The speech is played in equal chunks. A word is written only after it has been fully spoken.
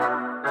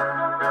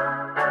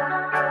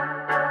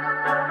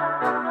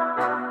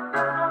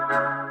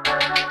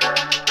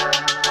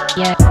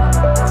Yeah.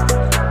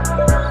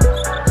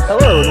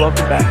 Hello and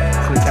welcome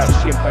back to the Couch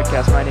GM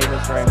Podcast. My name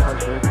is Ryan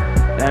Parker,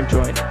 and I'm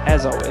joined,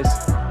 as always,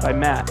 by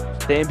Matt.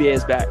 The NBA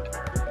is back.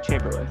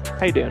 Chamberlain.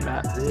 How you doing,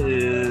 Matt?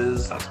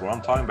 That's what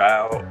I'm talking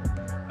about.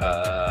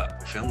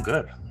 Feeling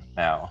good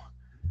now.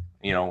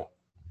 You know,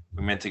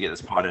 we meant to get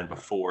this pod in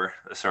before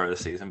the start of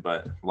the season,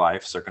 but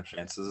life,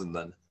 circumstances, and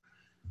then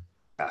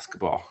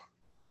basketball.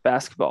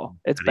 Basketball.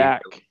 It's How do you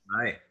back. feel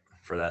tonight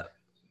for that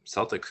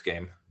Celtics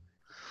game.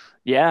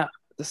 Yeah,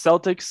 the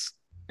Celtics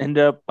end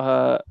up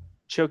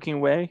choking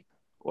away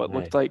what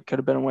looked like could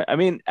have been a win. I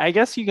mean, I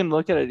guess you can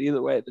look at it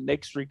either way. The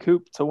Knicks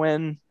recouped to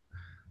win.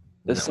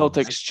 The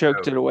Celtics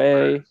choked it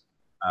away.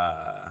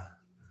 The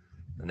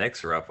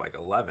Knicks are up like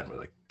 11 with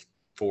like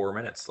 4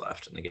 minutes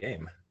left in the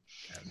game.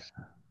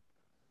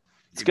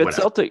 It's good.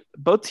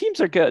 Both teams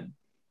are good.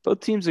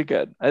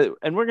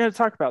 And we're going to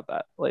talk about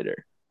that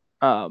later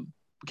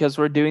because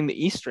we're doing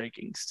the East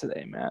rankings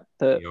today, Matt.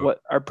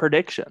 What our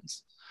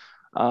predictions.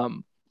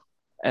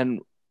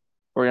 And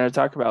we're going to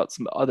talk about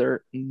some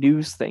other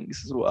news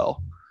things as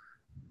well.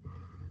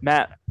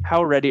 Matt,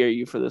 how ready are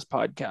you for this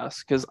podcast?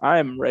 Because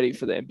I'm ready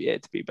for the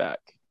NBA to be back.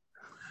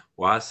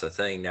 Well, that's the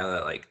thing. Now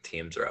that like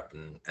teams are up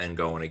and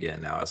going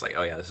again, now it's like,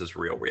 oh yeah, this is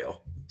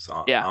real.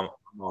 So yeah, I'm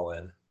all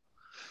in.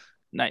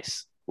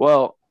 Nice.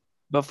 Well,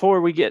 before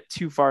we get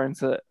too far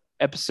into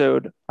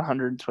episode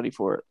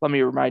 124, let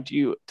me remind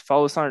you to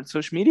follow us on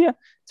social media,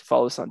 to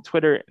follow us on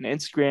Twitter and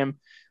Instagram.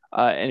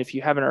 And if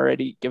you haven't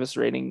already, give us a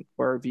rating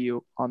or a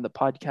review on the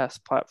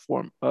podcast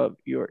platform of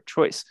your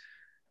choice.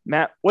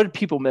 Matt, what did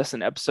people miss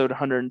in episode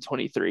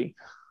 123?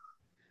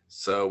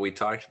 So we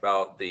talked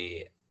about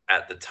the,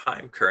 at the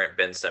time, current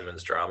Ben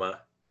Simmons drama,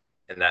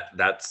 and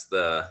that's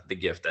the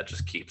gift that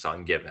just keeps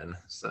on giving.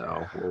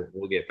 So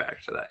we'll get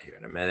back to that here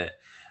in a minute.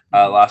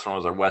 Last one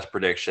was our West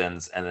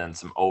predictions, and then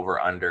some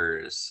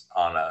over-unders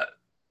on a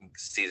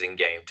season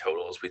game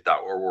totals we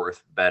thought were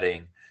worth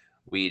betting.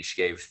 We each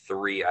gave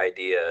 3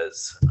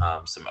 ideas,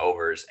 some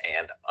overs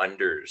and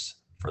unders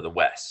for the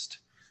West.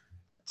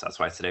 So that's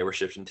why today we're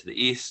shifting to the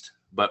East.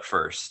 But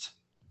first,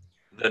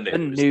 the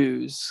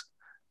news.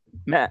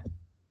 Matt,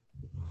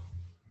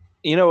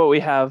 you know what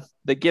we have?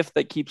 The gift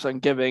that keeps on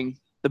giving.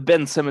 The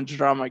Ben Simmons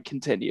drama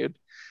continued.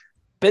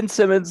 Ben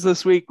Simmons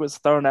this week was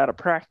thrown out of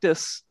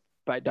practice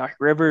by Doc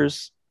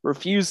Rivers,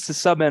 refused to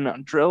sub in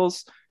on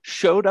drills,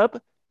 showed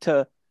up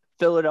to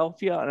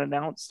Philadelphia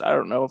unannounced. I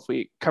don't know if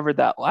we covered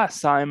that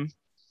last time.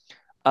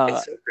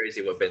 It's so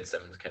crazy what Ben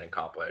Simmons can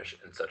accomplish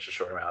in such a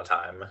short amount of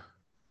time.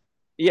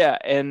 Yeah,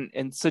 and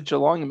in such a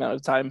long amount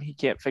of time, he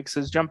can't fix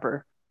his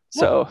jumper.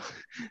 So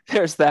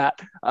there's that.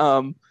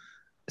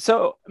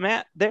 So,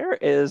 Matt, there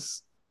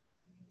is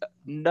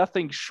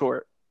nothing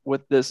short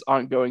with this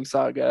ongoing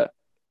saga.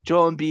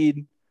 Joel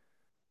Embiid,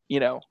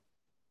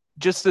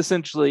 just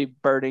essentially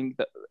burning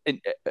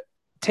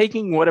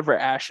taking whatever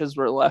ashes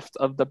were left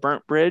of the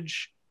burnt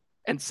bridge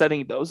and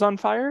setting those on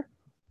fire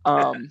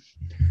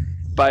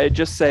by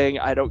just saying,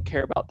 I don't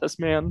care about this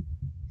man.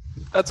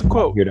 That's a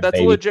quote. That's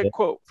a legit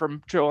quote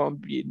from Joel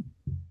Embiid.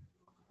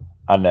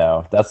 I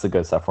know. That's the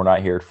good stuff. We're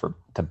not here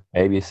to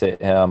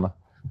babysit him.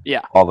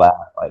 Yeah. All that.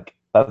 Like,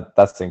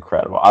 that's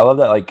incredible. I love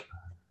that,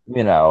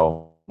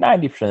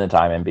 90% of the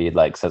time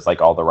Embiid, says,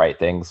 all the right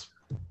things.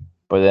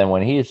 But then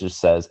when he just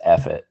says,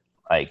 F it,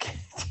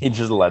 he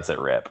just lets it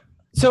rip.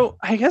 So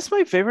I guess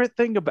my favorite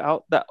thing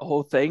about that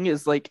whole thing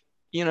is,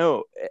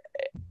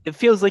 it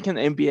feels like in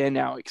the NBA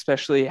now,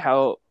 especially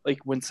how,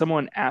 when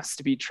someone asks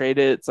to be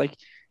traded, it's like,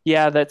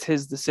 yeah, that's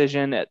his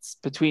decision. It's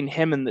between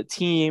him and the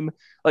team.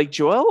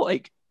 Joel,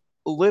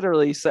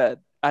 literally said,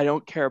 I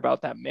don't care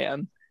about that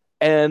man.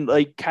 And,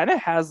 kind of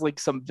has,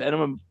 some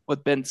venom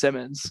with Ben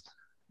Simmons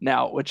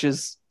now, which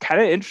is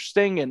kind of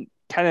interesting and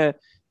kind of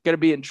going to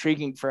be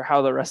intriguing for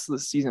how the rest of the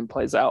season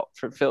plays out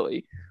for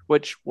Philly,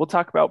 which we'll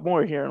talk about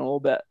more here in a little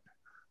bit.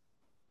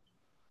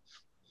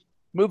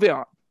 Moving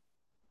on.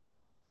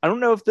 I don't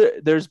know if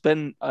there's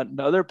been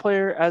another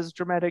player as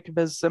dramatic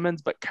as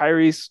Simmons, but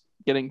Kyrie's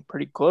getting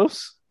pretty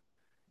close.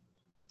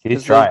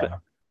 He's trying.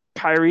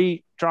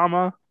 Kyrie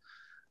drama.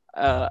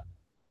 We're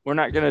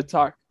not going to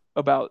talk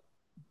about,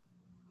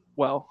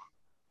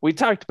 we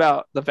talked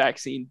about the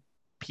vaccine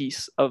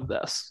piece of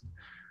this.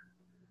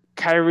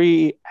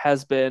 Kyrie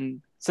has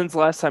been, since the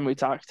last time we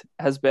talked,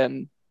 has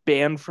been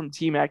banned from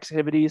team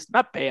activities.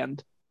 Not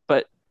banned,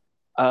 but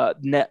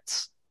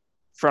Nets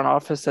front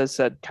office has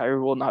said Kyrie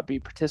will not be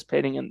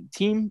participating in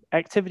team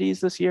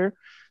activities this year,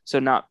 so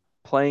not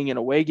playing in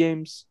away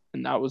games,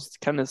 and that was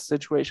kind of the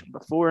situation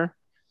before.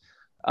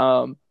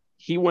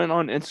 He went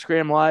on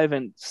Instagram Live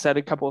and said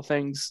a couple of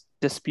things,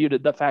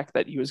 disputed the fact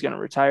that he was going to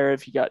retire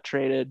if he got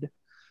traded.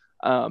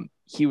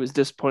 He was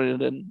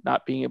disappointed in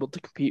not being able to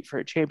compete for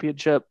a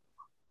championship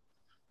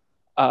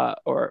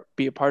or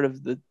be a part of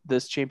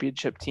this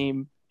championship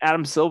team.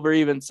 Adam Silver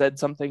even said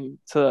something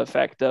to the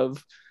effect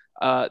of,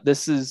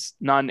 this is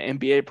not an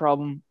NBA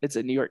problem. It's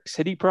a New York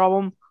City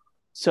problem.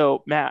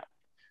 So, Matt,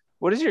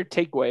 what is your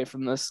takeaway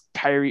from this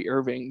Kyrie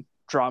Irving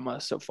drama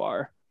so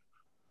far?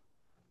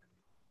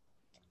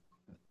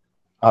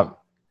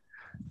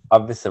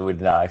 obviously we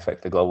did not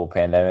expect the global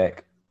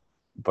pandemic,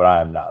 but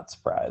I'm not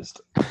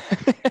surprised.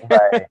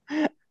 Right.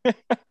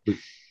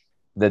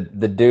 The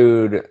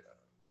dude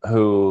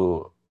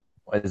who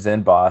was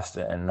in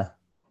Boston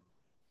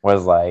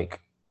was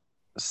like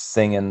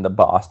singing the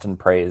Boston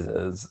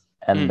praises,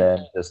 and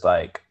then just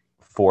like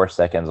 4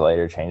 seconds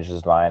later changed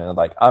his mind and was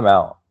like, I'm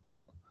out.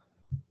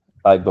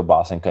 Like, but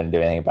Boston couldn't do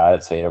anything about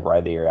it, so he had to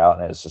ride the year out,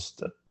 and it's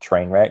just a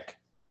train wreck.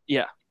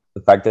 Yeah.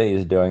 The fact that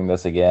he's doing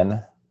this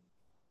again.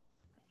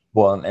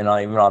 Well, and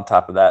even on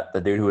top of that,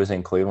 the dude who was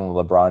in Cleveland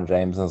with LeBron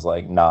James is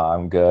like, nah,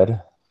 I'm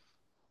good.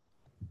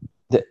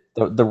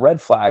 The red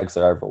flags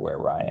are everywhere,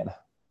 Ryan.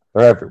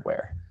 They're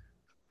everywhere.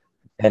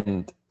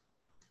 And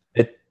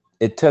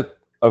it took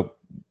a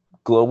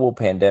global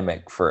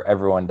pandemic for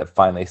everyone to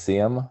finally see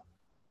him.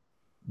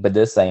 But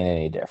this ain't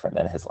any different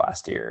than his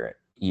last year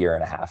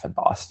and a half in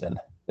Boston.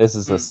 This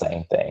is the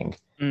same thing.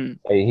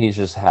 He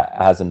just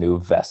has a new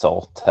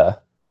vessel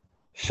to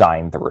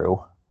shine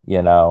through,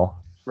 you know?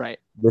 Right.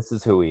 This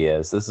is who he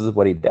is. This is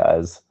what he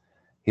does.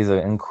 He's an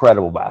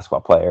incredible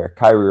basketball player.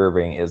 Kyrie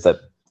Irving is a,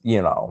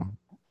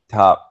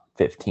 top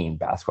 15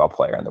 basketball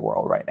player in the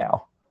world right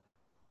now.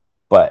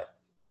 But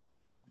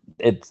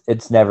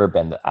it's never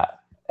been that.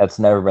 That's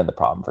never been the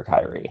problem for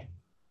Kyrie.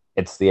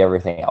 It's the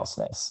everything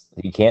elseness.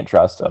 You can't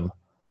trust him.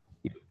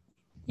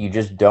 You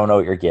just don't know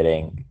what you're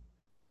getting.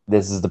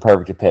 This is the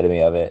perfect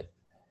epitome of it.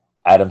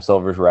 Adam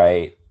Silver's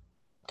right.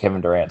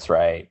 Kevin Durant's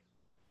right.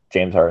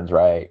 James Harden's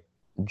right.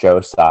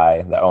 Joe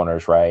Tsai, the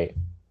owner's right.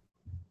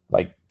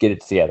 Like, get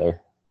it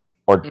together,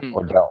 or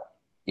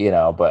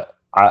don't. But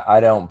I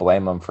don't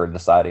blame them for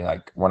deciding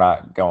like we're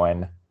not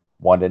going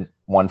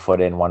one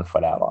foot in, 1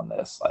 foot out on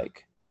this.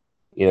 Like,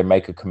 either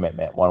make a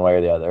commitment one way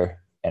or the other.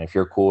 And if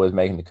you're cool with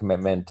making the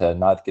commitment to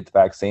not get the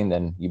vaccine,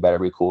 then you better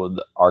be cool with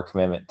our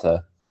commitment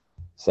to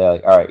say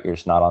like, all right, you're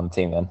just not on the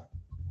team then.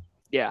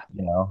 Yeah.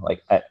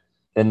 Like at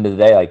the end of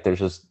the day, like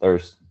there's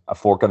a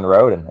fork in the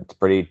road, and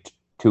it's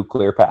two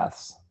clear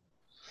paths.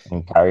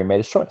 And Kyrie made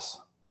his choice.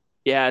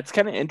 Yeah, it's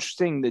kind of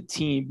interesting. The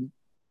team,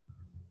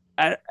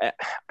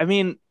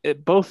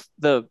 both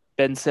the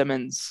Ben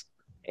Simmons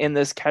and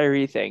this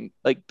Kyrie thing,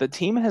 like the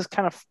team has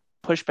kind of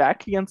pushed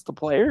back against the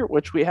player,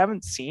 which we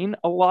haven't seen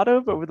a lot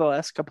of over the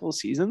last couple of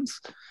seasons.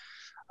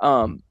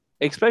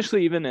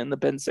 Especially even in the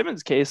Ben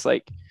Simmons case,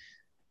 like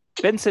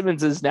Ben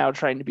Simmons is now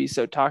trying to be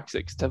so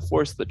toxic to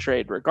force the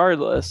trade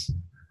regardless.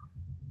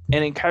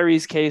 And in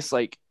Kyrie's case,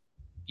 like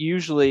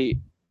usually,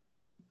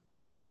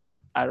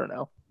 I don't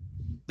know,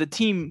 the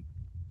team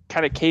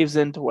kind of caves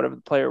into whatever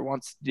the player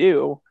wants to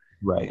do.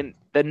 Right. And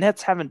the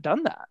Nets haven't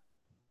done that.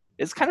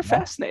 It's kind of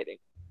fascinating.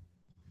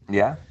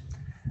 Yeah.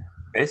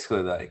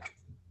 Basically, like,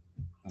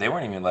 they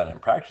weren't even letting him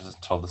practice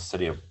until the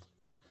city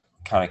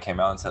kind of came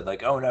out and said,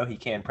 like, oh, no, he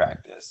can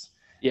practice.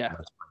 Yeah.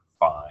 That's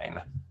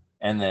fine.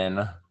 And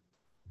then,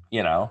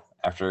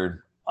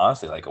 after,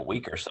 honestly, like a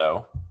week or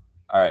so,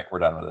 all right, we're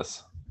done with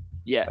this.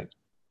 Yeah. Like,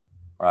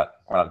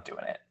 we're not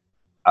doing it.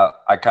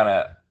 I kind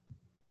of,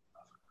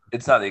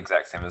 it's not the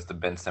exact same as the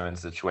Ben Simmons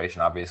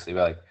situation, obviously,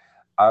 but like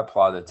I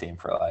applaud the team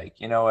for like,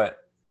 you know what,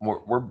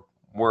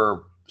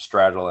 we're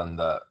straddling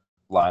the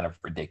line of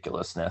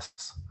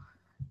ridiculousness.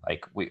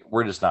 Like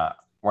we're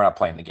not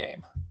playing the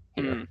game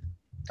here.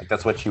 Like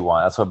that's what you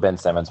want. That's what Ben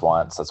Simmons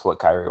wants. That's what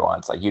Kyrie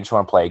wants. Like you just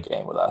want to play a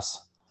game with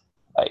us.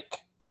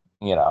 Like,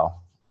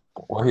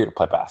 we're here to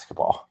play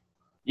basketball.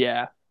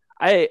 Yeah.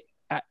 I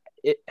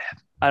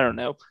don't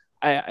know.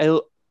 I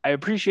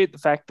appreciate the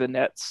fact the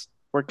Nets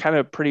were kind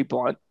of pretty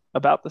blunt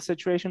about the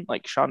situation.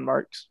 Like Sean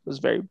Marks was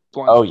very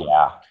blunt. Oh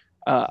yeah.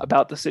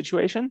 About the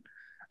situation,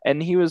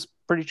 and he was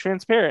pretty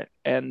transparent.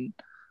 And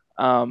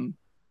I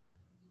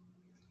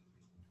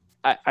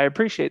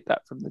appreciate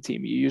that from the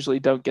team. You usually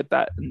don't get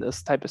that in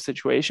this type of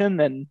situation.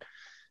 And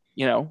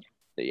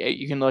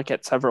you can look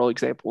at several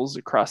examples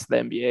across the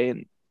NBA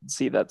and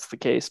see that's the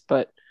case.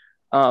 But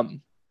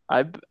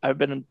I've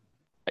been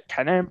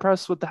kind of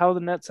impressed with how the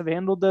Nets have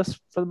handled this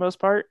for the most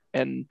part.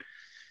 And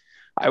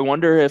I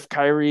wonder if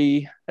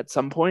Kyrie at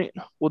some point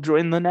will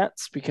join the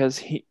Nets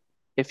because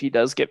if he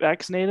does get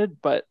vaccinated,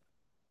 but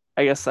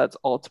I guess that's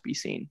all to be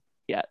seen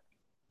yet.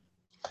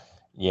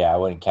 Yeah, I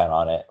wouldn't count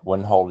on it.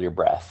 Wouldn't hold your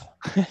breath.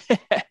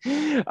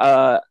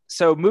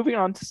 So moving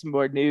on to some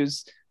more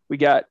news, we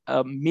got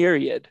a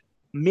myriad,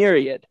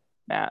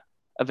 Matt,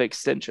 of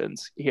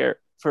extensions here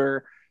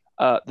for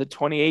the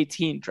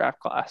 2018 draft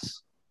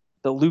class,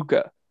 the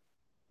Luka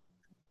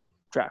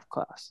draft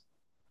class.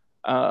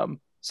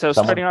 So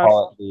Someone starting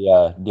call off, it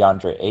the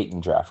DeAndre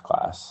Ayton draft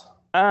class.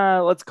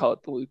 let's call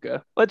it the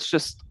Luka. Let's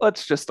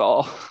just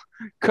all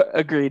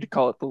agree to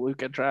call it the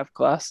Luka draft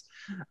class.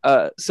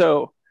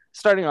 So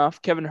starting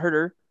off, Kevin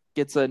Huerter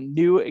gets a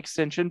new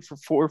extension for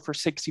 4 for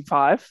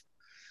 $65.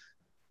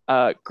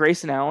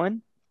 Grayson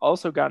Allen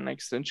also got an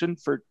extension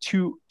for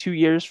two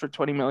years for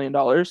 $20 million.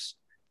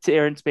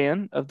 Terrence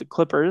Spann of the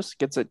Clippers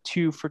gets a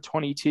 2 for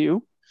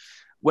 $22.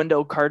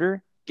 Wendell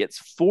Carter gets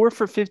 4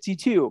 for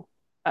 $52.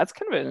 That's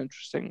kind of an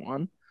interesting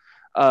one.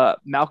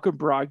 Malcolm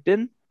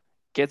Brogdon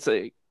gets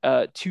a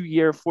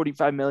 2-year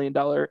 $45 million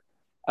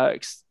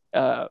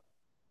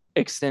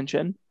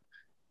extension,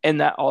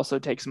 and that also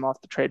takes him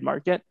off the trade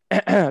market.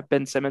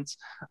 Ben Simmons.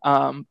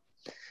 Jaren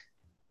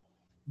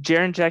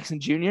Jackson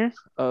Jr.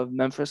 of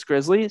Memphis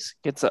Grizzlies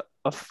gets a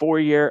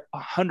 4-year,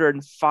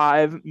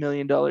 $105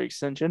 million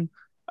extension.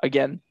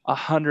 Again,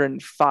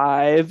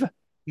 $105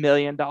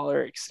 million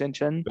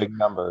extension. Big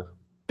number.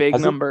 Big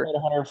Has number. he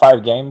played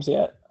 105 games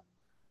yet?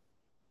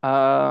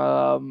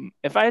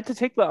 If I had to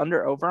take the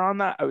under over on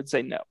that, I would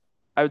say no.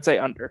 I would say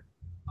under.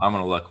 I'm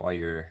gonna look while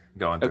you're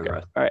going through the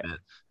rest All right.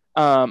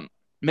 of it.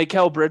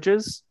 Mikal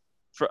Bridges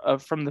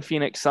from the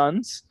Phoenix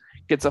Suns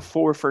gets a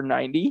 4 for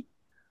 $90.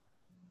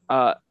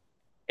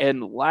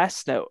 And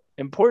last note,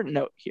 important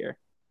note here,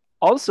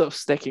 also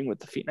sticking with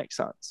the Phoenix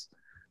Suns,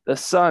 the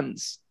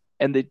Suns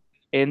and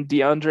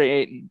DeAndre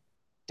Ayton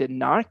did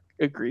not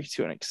agree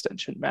to an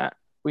extension, Matt.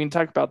 We can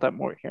talk about that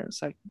more here in a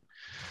second.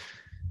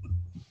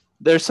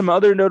 There's some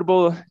other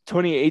notable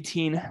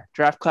 2018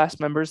 draft class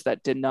members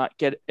that did not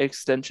get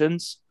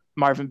extensions.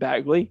 Marvin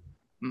Bagley,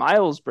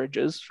 Miles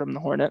Bridges from the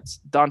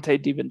Hornets, Dante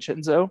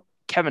DiVincenzo,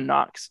 Kevin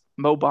Knox,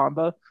 Mo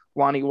Bamba,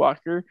 Lonnie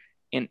Walker,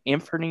 and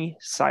Anthony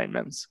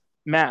Simons.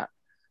 Matt,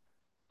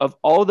 of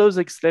all those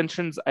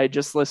extensions I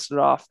just listed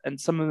off, and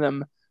some of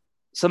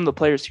the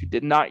players who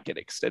did not get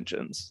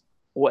extensions,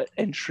 what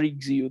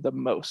intrigues you the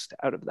most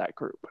out of that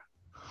group?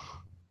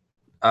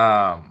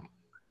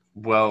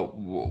 Well,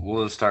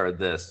 we'll start with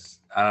this.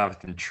 I don't know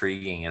if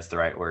intriguing is the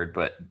right word,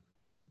 but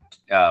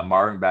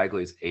Marvin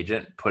Bagley's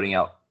agent putting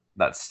out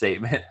that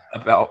statement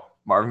about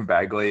Marvin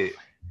Bagley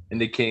and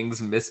the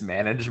Kings'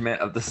 mismanagement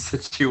of the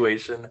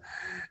situation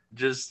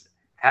just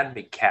had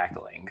me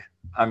cackling.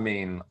 I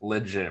mean,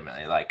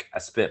 legitimately, like I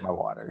spit my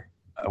water.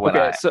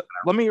 So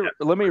let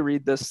me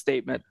read this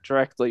statement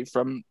directly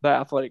from the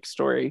Athletic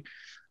story.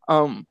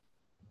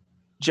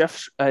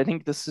 Jeff, I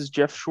think this is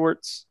Jeff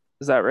Schwartz.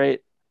 Is that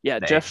right? Yeah,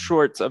 Jeff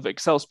Schwartz of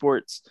Excel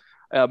Sports,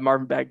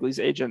 Marvin Bagley's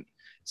agent,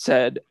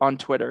 said on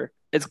Twitter,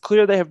 "It's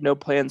clear they have no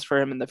plans for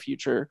him in the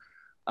future,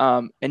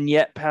 and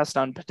yet passed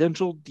on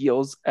potential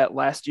deals at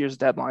last year's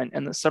deadline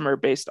in the summer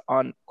based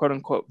on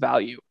quote-unquote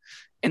value.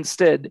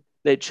 Instead,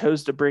 they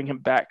chose to bring him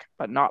back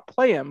but not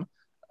play him,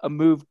 a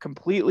move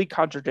completely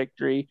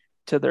contradictory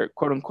to their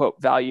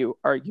quote-unquote value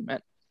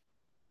argument.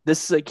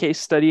 This is a case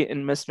study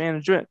in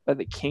mismanagement by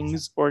the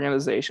Kings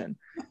organization."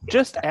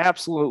 Just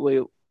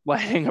absolutely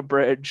lighting a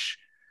bridge,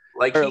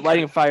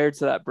 lighting fire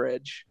to that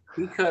bridge.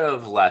 He could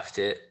have left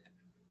it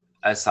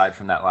aside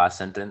from that last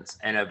sentence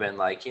and have been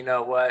like, you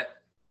know what,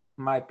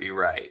 might be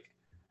right.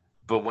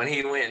 But when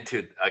he went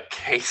into a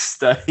case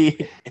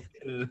study,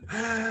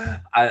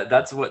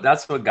 that's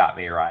what got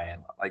me,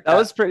 Ryan. Like that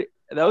was pretty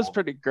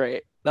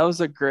great. That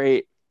was a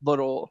great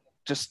little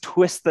just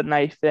twist the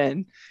knife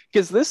in,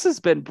 because this has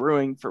been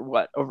brewing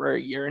for over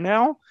a year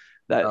now.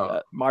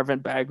 That Marvin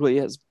Bagley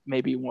has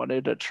maybe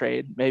wanted a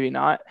trade, maybe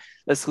not.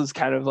 This was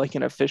kind of like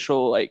an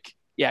official, like,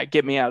 yeah,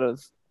 get me out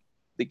of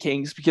the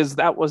Kings, because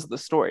that was the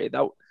story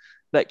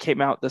that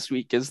came out this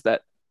week, is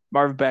that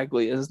Marvin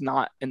Bagley is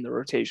not in the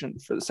rotation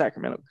for the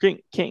Sacramento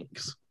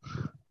Kings.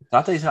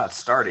 Not that he's not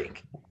starting.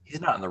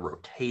 He's not in the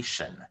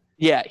rotation.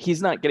 Yeah,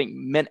 he's not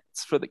getting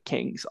minutes for the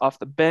Kings off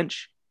the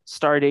bench,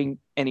 starting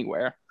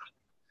anywhere.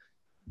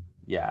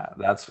 Yeah,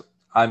 not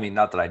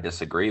that I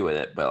disagree with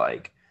it, but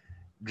like,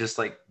 just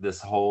like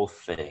this whole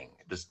thing,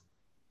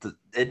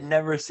 it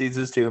never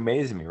ceases to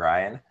amaze me,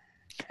 Ryan.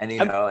 And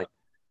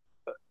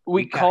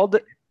we called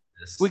it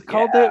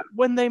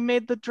when they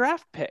made the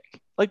draft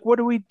pick. Like, what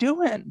are we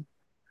doing?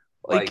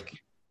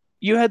 Like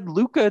you had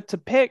Luka to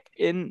pick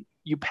and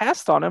you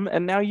passed on him,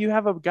 and now you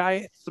have a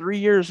guy 3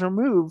 years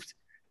removed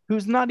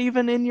who's not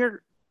even in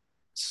your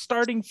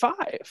starting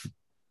five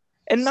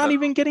and not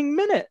even getting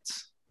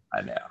minutes. I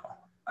know.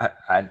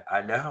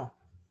 I know.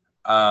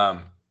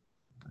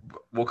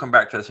 We'll come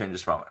back to this here in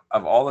just a moment.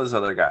 Of all those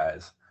other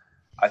guys,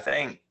 I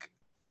think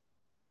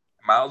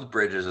Miles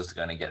Bridges is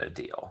going to get a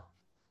deal.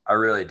 I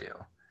really do.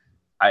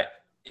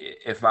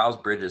 If Miles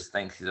Bridges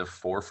thinks he's a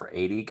 4 for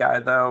 $80 guy,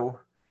 though,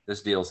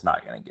 this deal's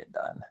not going to get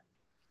done.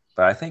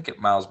 But I think if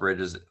Miles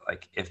Bridges,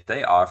 like, if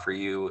they offer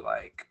you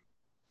like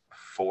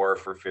 4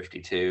 for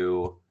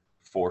 52,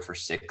 4 for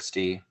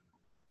 60,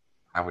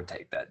 I would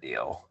take that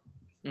deal.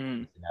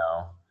 You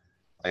know,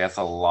 like, that's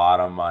a lot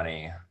of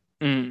money.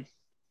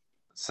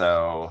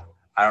 So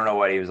I don't know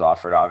what he was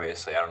offered.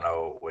 Obviously, I don't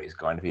know what he's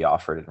going to be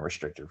offered in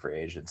restricted free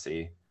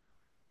agency.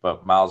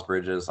 But Miles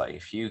Bridges, like,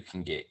 if you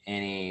can get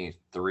any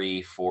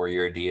 3-4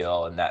 year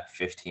deal in that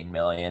 $15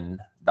 million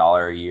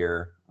a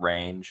year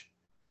range,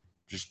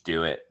 just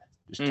do it.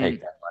 Just take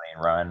that money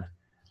and run.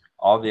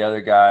 All the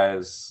other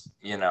guys,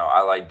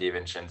 I like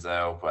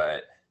DiVincenzo,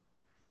 but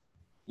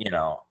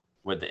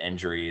with the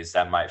injuries,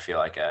 that might feel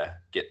like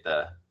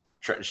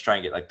just try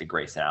and get like the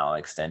Grayson Allen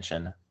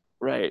extension.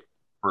 Right.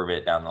 Prove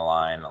it down the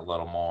line a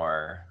little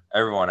more.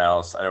 Everyone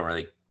else, I don't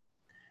really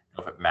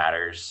know if it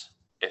matters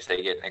if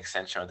they get an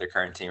extension with their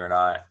current team or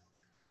not.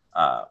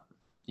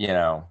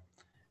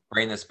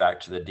 Bring this back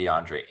to the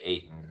DeAndre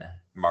Ayton,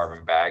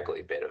 Marvin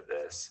Bagley bit of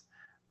this.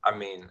 I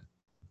mean,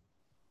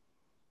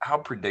 how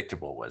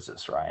predictable was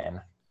this,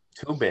 Ryan?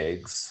 Two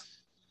bigs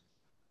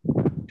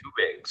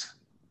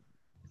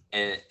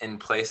in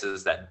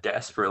places that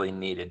desperately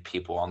needed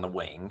people on the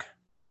wing,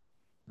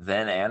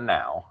 then and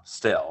now,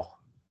 still.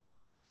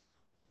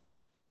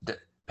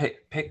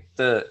 Pick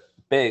the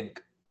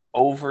big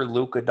over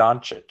Luka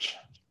Doncic,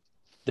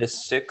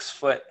 this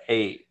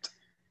 6'8"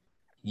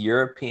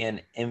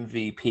 European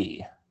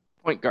MVP.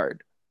 Point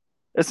guard.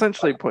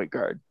 Essentially point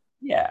guard.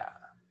 Yeah.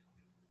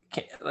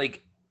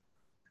 Like,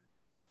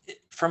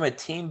 from a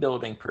team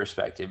building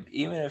perspective,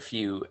 even if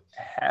you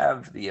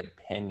have the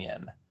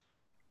opinion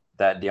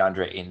that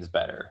DeAndre Ayton's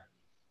better,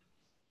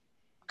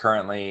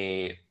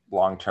 currently,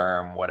 long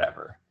term,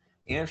 whatever.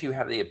 Even if you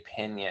have the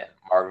opinion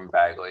Marvin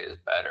Bagley is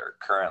better,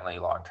 currently,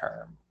 long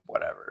term,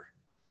 whatever.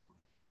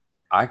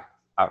 I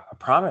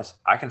promise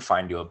I can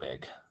find you a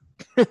big.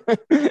 I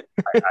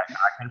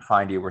can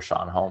find you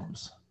Rashawn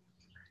Holmes,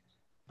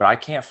 but I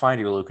can't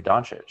find you Luka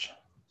Doncic.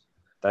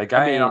 That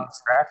guy ain't on the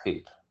scrap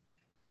heap.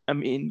 I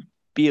mean,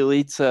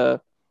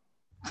 Bielitsa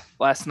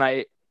last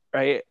night,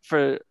 right,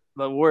 for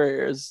the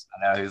Warriors.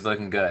 I know he's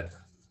looking good.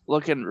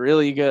 Looking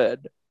really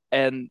good.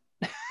 And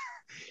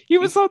he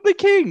was on the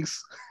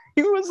Kings.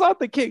 He was on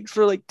the Kings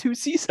for like 2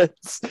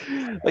 seasons.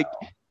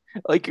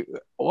 Like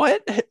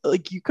what?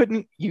 Like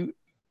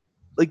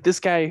this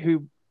guy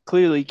who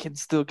clearly can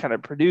still kind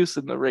of produce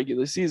in the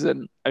regular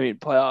season. I mean,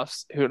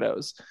 playoffs, who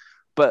knows?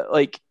 But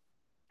like,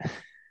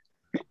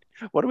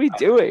 what are we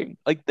doing?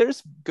 Like,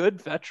 there's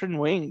good veteran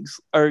wings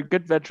or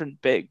good veteran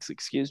bigs,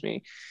 excuse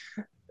me,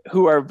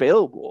 who are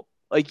available.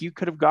 Like, you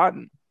could have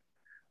gotten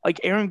like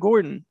Aaron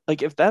Gordon.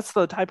 Like, if that's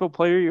the type of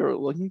player you're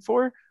looking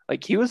for,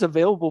 like, he was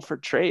available for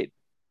trade.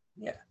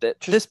 Yeah,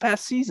 this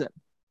past season.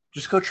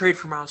 Just go trade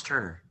for Miles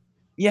Turner.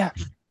 Yeah,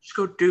 just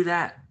go do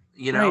that.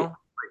 You know,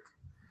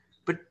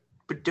 right.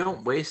 But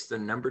don't waste the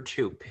number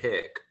 2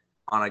 pick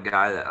on a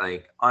guy that,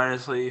 like,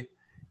 honestly,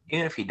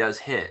 even if he does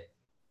hit,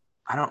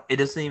 it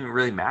doesn't even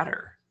really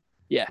matter.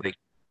 Yeah. Like,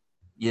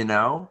 you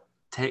know,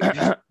 take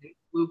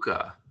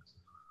Luka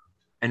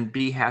and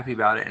be happy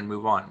about it and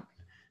move on.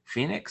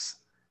 Phoenix,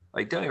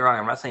 like, don't get me wrong,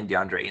 I'm not saying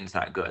DeAndre Ayton's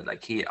not good.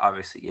 Like, he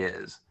obviously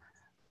is.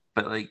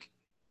 But, like,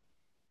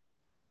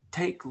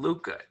 take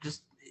Luka.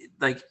 Just,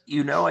 like,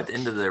 you know, at the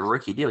end of the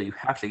rookie deal, you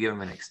have to give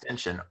him an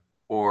extension.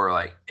 Or,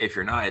 like, if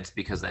you're not, it's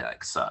because they,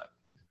 like, suck.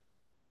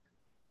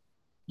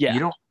 Yeah. You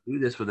don't do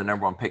this with the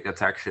number 1 pick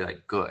that's actually,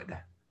 like, good.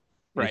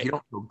 Right. If you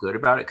don't feel good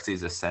about it because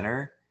he's a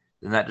center,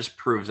 then that just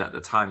proves at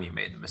the time you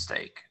made the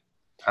mistake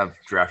of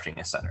drafting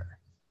a center.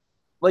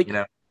 Like, you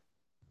know?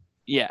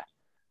 Yeah.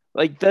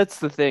 Like, that's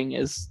the thing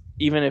is,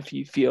 even if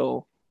you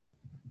feel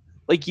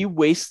like you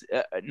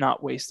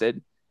not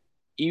wasted,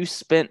 you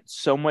spent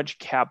so much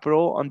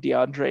capital on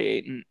DeAndre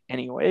Ayton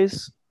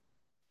anyways,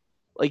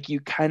 like, you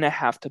kind of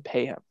have to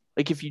pay him.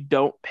 Like, if you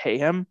don't pay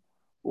him,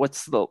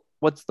 what's the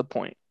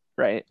point,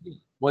 right?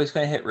 Well, he's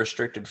going to hit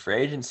restricted free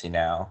agency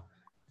now,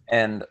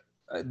 and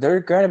there are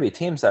going to be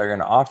teams that are going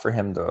to offer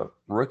him the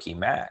rookie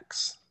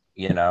max,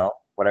 you know,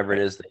 whatever it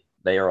is that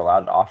they are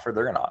allowed to offer.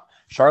 They're going to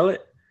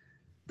Charlotte.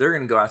 They're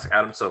going to go ask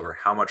Adam Silver,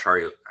 how much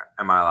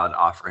am I allowed to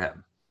offer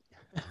him?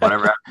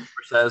 Whatever Adam Silver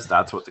says,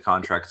 that's what the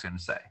contract's going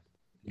to say,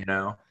 you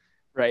know?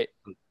 Right.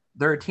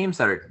 There are teams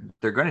that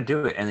they're going to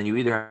do it, and then you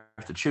either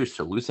have to choose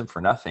to lose him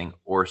for nothing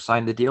or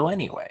sign the deal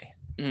anyway.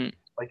 Mm.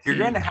 Like, you're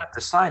going to have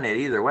to sign it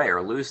either way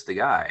or lose the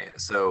guy.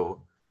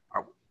 So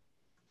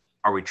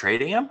are we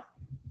trading him?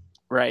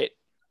 Right.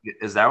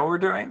 Is that what we're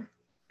doing?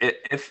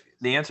 If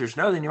the answer is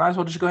no, then you might as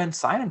well just go ahead and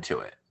sign him to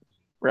it.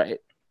 Right.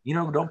 You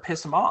know, don't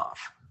piss him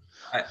off.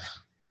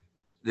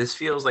 This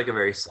feels like a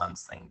very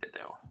Suns thing to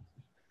do.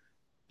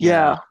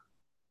 Yeah. You know,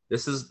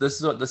 this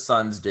is what the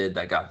Suns did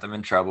that got them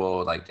in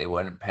trouble. Like, they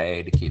wouldn't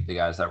pay to keep the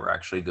guys that were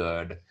actually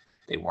good.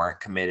 They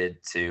weren't committed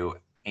to,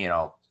 you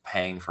know,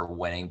 paying for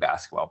winning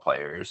basketball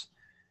players.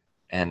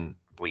 And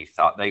we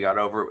thought they got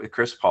over it with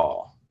Chris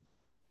Paul.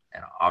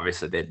 And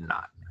obviously they did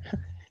not.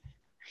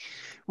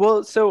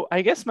 Well, so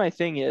I guess my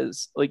thing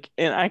is, like,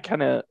 and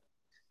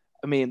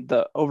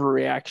the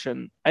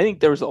overreaction, I think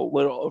there was a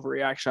little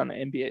overreaction on the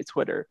NBA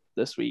Twitter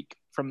this week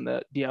from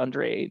the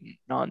DeAndre Ayton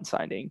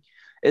non-signing,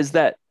 is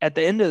that at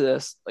the end of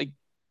this, like,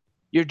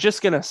 you're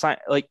just going to sign,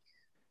 like,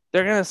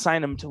 they're going to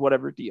sign him to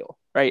whatever deal,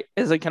 right?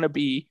 Is it going to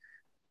be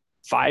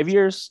 5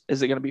 years?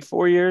 Is it going to be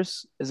 4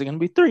 years? Is it going to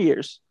be 3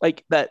 years?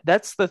 Like,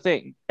 that's the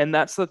thing. And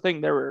that's the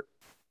thing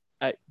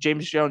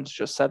James Jones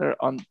just said it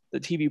on the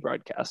TV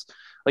broadcast.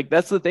 Like,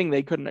 that's the thing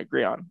they couldn't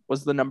agree on,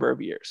 was the number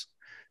of years.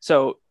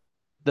 So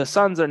the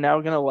Suns are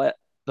now going to let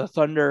the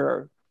Thunder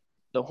or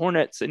the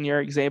Hornets, in your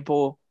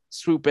example,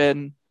 swoop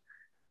in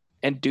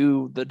and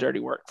do the dirty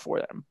work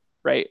for them,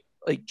 right?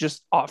 Like,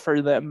 just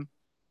offer them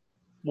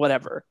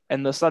whatever,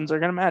 and the Suns are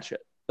going to match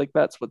it. Like,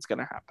 that's what's going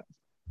to happen.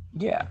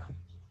 Yeah.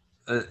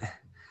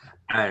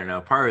 I don't know.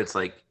 Part of it's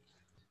like,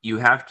 you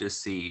have to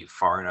see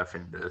far enough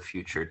into the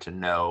future to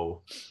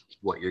know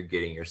what you're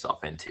getting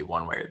yourself into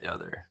one way or the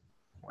other.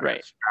 Whether right.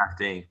 It's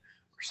drafting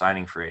or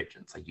signing free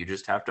agents. Like, you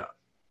just have to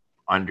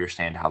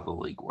understand how the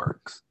league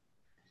works.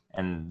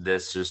 And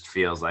this just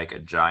feels like a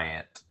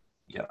giant,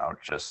 you know,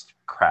 just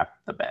crap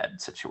the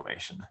bed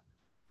situation.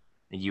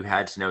 You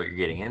had to know what you're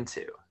getting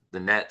into.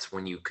 The Nets,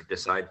 when you could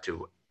decide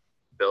to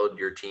build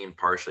your team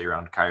partially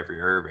around Kyrie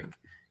Irving,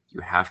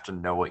 you have to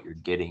know what you're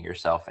getting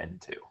yourself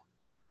into.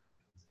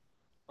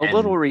 A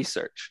little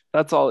research.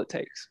 That's all it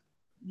takes.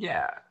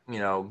 Yeah,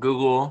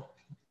 Google.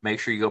 Make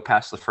sure you go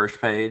past the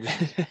first page.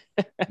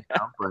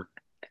 But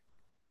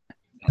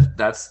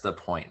that's the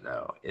point,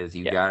 though, is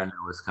you gotta know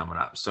what's coming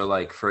up. So,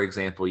 like, for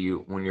example,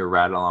 when you're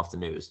rattling off the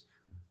news,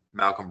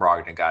 Malcolm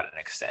Brogdon got an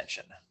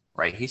extension,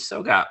 right? He's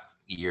still got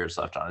years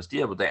left on his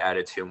deal, but they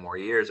added 2 more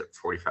years at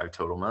 45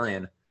 total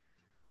million.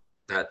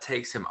 That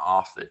takes him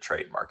off the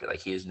trade market.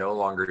 Like, he is no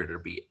longer going to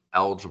be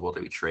eligible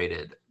to be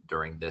traded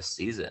during this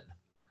season.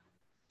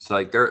 So,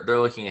 like, they're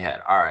looking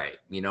ahead. All right,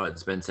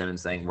 it's Ben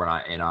Simmons saying we're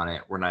not in on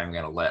it. We're not even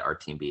going to let our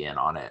team be in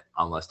on it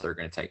unless they're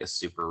going to take a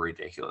super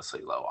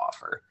ridiculously low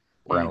offer.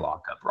 We're going to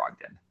lock up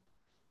Brogdon.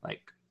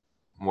 Like,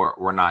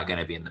 we're not going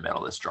to be in the middle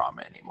of this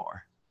drama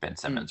anymore, Ben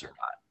Simmons or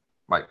not.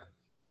 Like,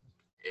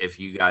 if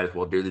you guys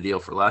will do the deal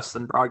for less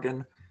than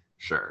Brogdon,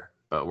 sure.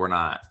 But we're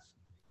not.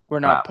 We're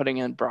not putting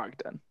in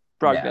Brogdon.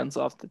 Brogdon's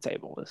off the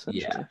table,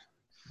 essentially. Yeah,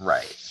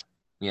 right.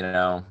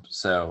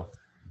 So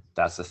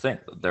that's the thing.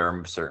 There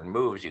are certain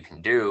moves you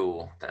can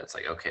do that's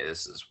like, okay,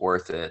 this is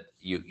worth it.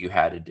 You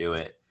had to do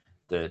it.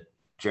 The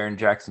Jaren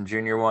Jackson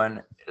Jr.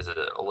 one, is it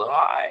a little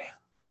high?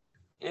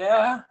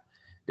 Yeah.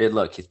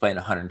 Look, he's playing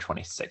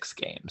 126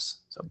 games.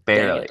 So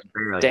barely.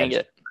 Dang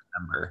it.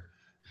 Number.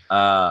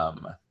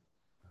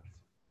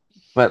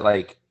 But,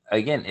 like,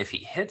 again, if he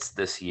hits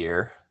this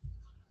year,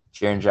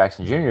 Jaren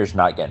Jackson Jr. is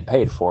not getting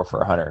paid for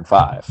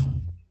 105.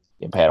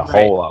 Getting paid a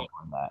whole lot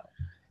more than that.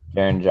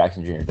 Jaren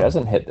Jackson Jr.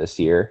 doesn't hit this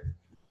year.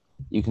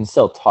 You can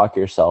still talk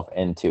yourself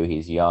into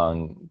he's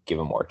young, give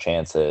him more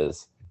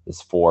chances.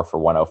 This 4 for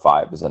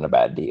 105 isn't a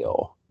bad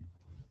deal.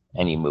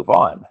 And you move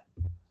on.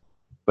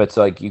 But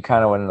so, like, you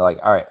kind of went into, like,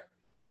 all right,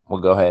 we'll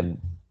go ahead and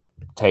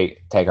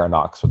take our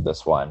knocks with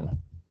this one.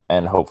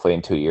 And hopefully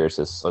in 2 years,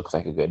 this looks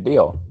like a good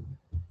deal.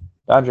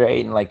 DeAndre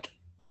Ayton, like,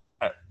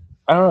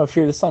 I don't know if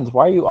you're the Suns.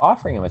 Why are you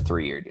offering him a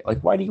 3-year deal?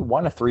 Like, why do you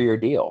want a 3-year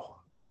deal?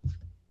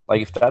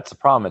 Like, if that's the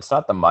problem, it's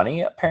not the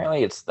money.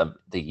 Apparently, it's the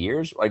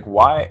years. Like,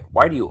 why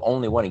do you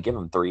only want to give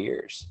him 3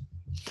 years?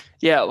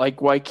 Yeah,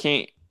 like, why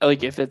can't,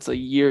 like, if it's a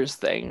years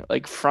thing,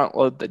 like, front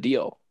load the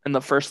deal in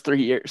the first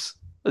 3 years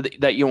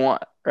that you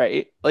want,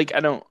 right? Like, I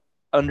don't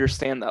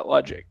understand that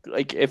logic.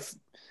 Like, if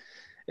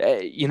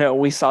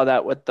we saw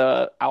that with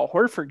the Al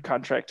Horford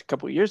contract a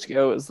couple of years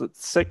ago, is that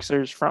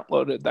Sixers front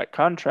loaded that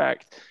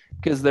contract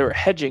because they were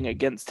hedging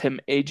against him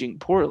aging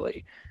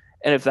poorly.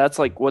 And if that's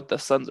like what the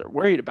Suns are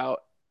worried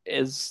about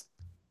is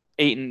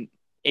Ayton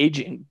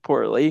aging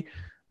poorly,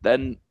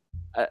 then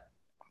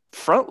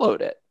front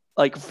load it.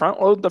 Like,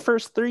 front load the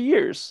first 3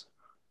 years,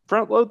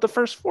 front load the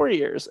first 4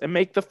 years, and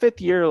make the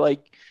 5th year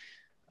like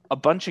a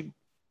bunch of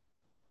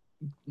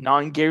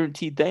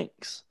non-guaranteed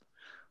things.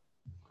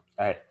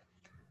 All right.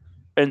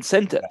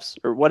 Incentives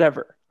or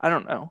whatever. I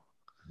don't know.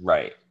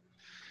 Right.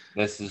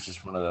 This is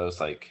just one of those,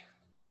 like,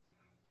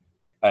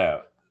 I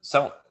don't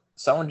know.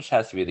 Someone just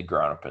has to be the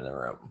grown up in the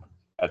room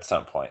at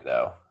some point,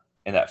 though,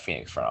 in that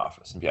Phoenix front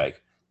office and be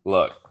like,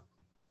 look,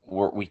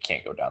 we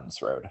can't go down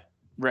this road.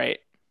 Right.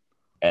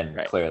 And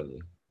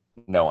clearly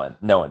no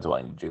one's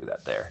willing to do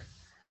that there.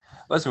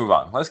 Let's move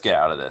on. Let's get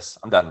out of this.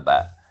 I'm done with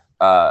that.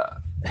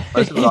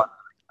 Let's move on to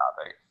the next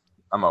topic.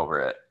 I'm over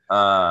it.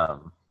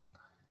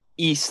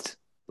 East.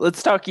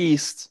 Let's talk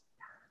East.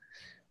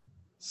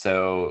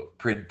 So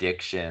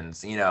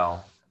predictions, we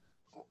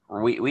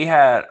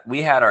had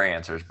our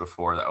answers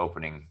before the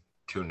opening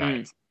 2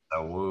 nights,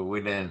 so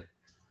we didn't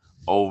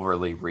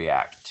overly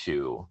react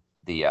to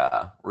the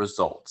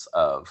results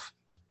of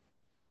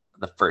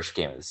the first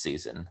game of the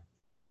season.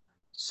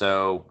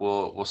 So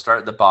we'll start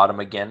at the bottom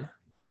again.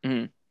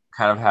 Kind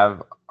of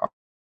have our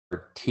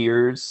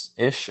tiers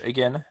ish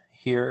again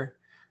here.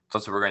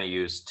 That's what we're going to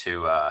use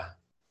to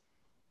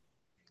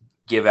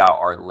give out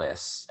our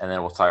lists, and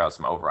then we'll talk about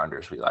some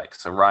over-unders we like.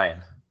 So,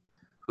 Ryan,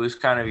 who's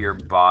kind of your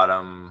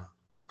bottom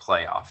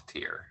playoff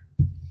tier?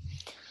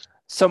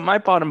 So my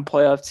bottom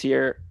playoff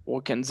tier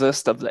will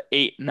consist of the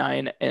 8,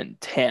 9,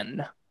 and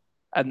 10.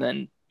 And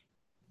then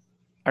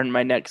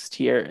my next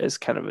tier is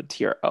kind of a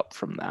tier up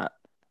from that.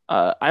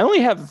 I only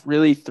have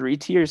really 3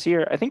 tiers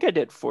here. I think I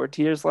did 4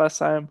 tiers last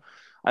time.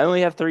 I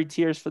only have 3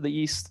 tiers for the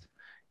East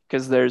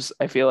because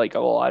I feel like, a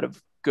lot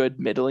of good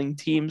middling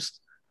teams.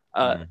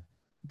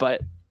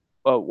 But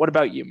what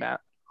about you,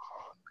 Matt?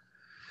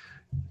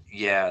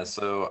 Yeah,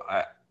 so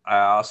I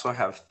also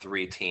have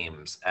 3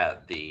 teams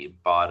at the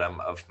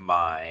bottom of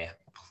my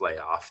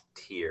playoff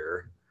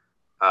tier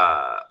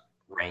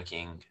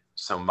ranking.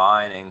 So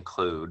mine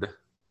include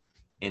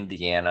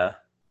Indiana,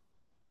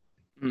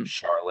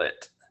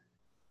 Charlotte,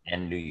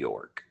 and New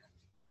York.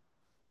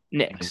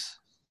 Knicks.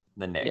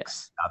 The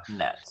Knicks, not the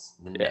Nets.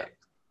 The Knicks.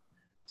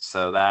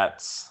 So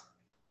that's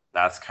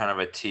kind of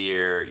a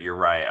tier. You're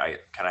right. I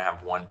kind of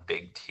have one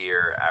big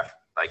tier after,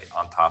 like,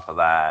 on top of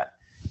that,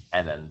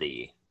 and then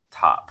the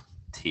top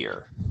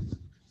tier.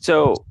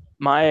 So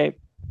my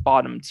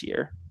bottom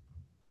tier,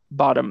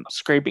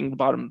 scraping the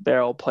bottom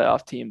barrel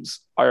playoff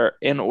teams are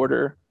in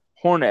order: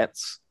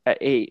 Hornets at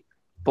 8,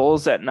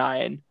 Bulls at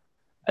 9,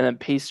 and then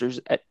Pacers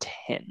at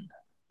 10.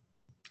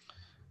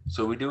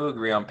 So we do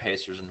agree on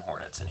Pacers and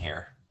Hornets in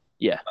here.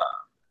 Yeah.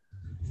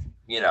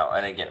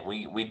 And again,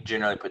 we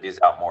generally put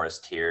these out more as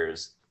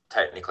tiers.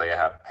 Technically, I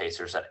have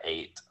Pacers at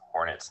 8,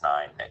 Hornets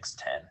 9, Knicks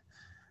 10.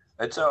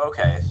 It's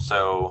okay.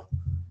 So,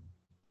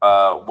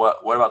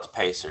 what about the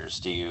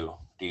Pacers? Do you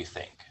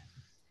think?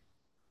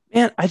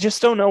 Man, I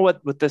just don't know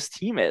what this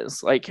team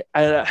is. Like,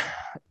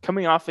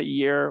 coming off a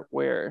year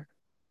where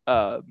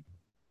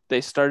they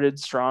started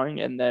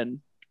strong and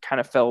then kind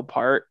of fell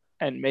apart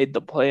and made the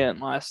play-in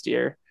last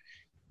year.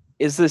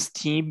 Is this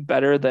team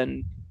better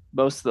than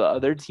most of the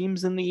other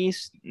teams in the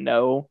East?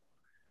 No.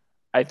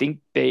 I think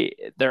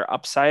their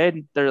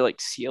upside, their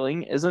like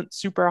ceiling isn't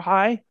super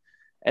high.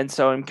 And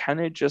so I'm kind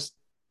of just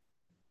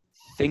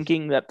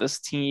thinking that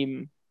this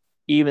team,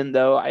 even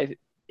though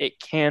it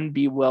can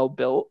be well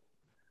built,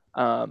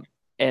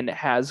 and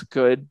has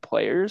good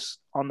players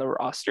on the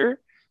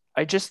roster,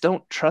 I just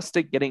don't trust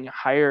it getting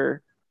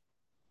higher.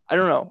 I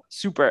don't know,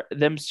 super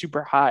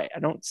high. I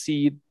don't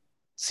see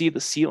the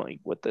ceiling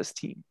with this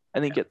team. I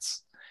think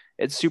it's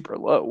super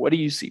low. What do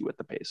you see with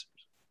the Pacers?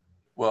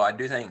 Well, I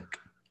do think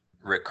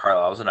Rick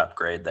Carlisle's an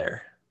upgrade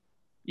there.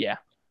 Yeah.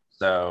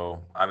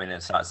 So, I mean,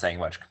 it's not saying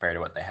much compared to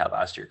what they had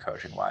last year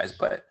coaching wise,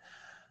 but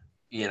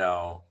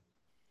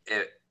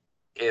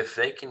if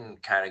they can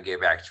kind of get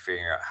back to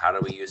figuring out how do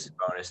we use the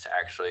bonus to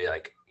actually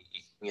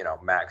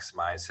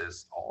maximize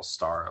his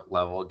all-star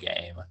level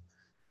game,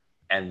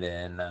 and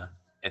then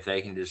if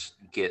they can just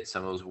get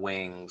some of those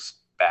wings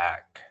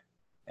back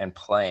and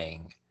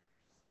playing,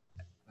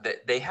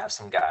 they have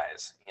some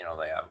guys. They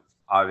have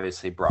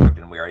obviously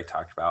Brogdon. We already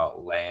talked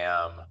about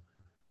Lamb,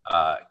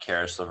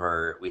 Karis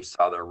LeVert. We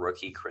saw the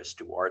rookie Chris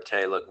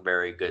Duarte look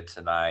very good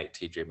tonight.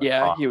 TJ McConnell.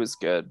 Yeah, he was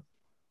good.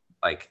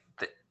 Like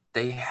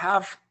they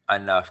have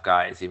enough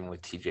guys, even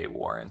with TJ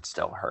Warren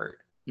still hurt.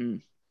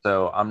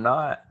 So I'm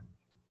not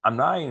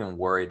even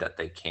worried that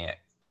they can't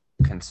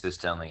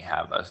consistently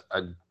have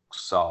a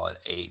solid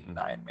 8 and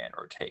 9 man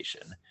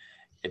rotation.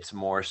 It's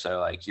more so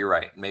like, you're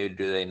right. Maybe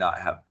do they not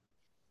have,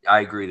 I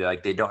agree that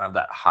like they don't have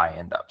that high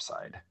end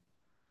upside,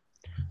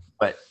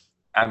 but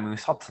I mean, we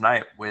saw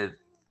tonight with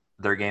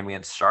their game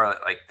against Charlotte,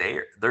 like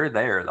they're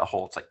there the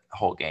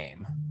whole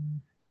game.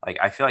 Like,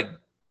 I feel like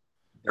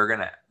they're going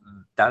to,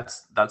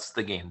 that's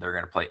the game they're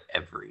going to play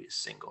every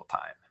single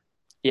time.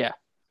 Yeah.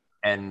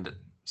 And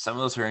some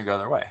of those are going to go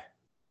their way.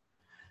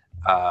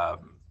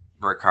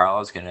 Rick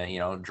Carlisle's going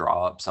to,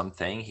 draw up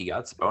something. He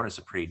got Sabonis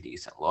a pretty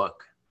decent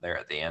look there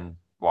at the end.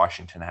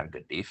 Washington had a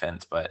good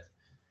defense, but,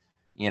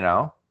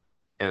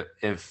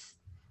 if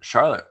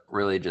Charlotte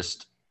really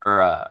just,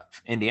 or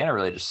Indiana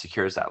really just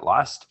secures that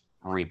last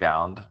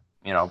rebound,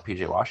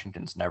 PJ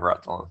Washington's never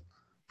at the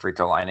free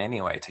throw line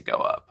anyway to go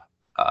up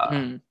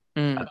at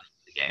the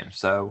game.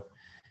 So,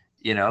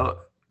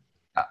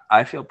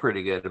 I feel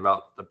pretty good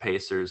about the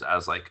Pacers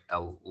as like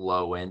a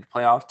low end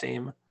playoff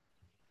team.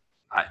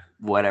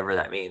 Whatever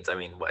that means. I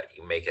mean,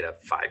 you make it a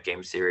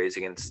 5-game series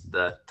against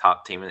the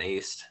top team in the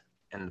East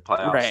in the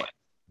playoffs, right?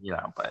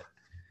 But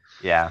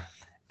yeah.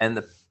 And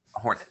the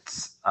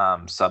Hornets,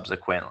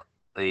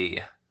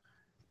 subsequently,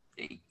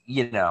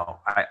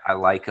 I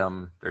like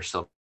them. They're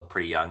still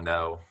pretty young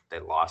though. They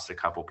lost a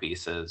couple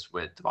pieces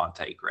with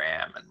Devontae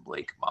Graham and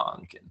Blake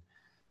Monk, and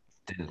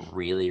didn't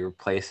really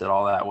replace it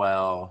all that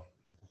well.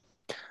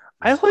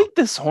 I like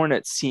this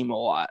Hornets team a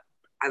lot.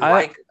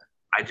 I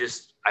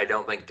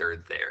don't think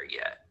they're there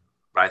yet.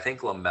 But I think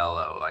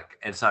LaMelo, like,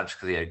 it's not just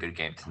because he had a good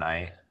game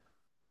tonight.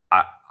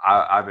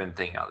 I've been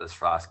thinking about this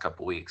for the last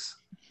couple weeks.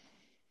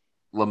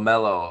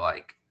 LaMelo,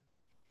 like,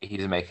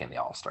 he's making the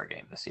All-Star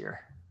game this year.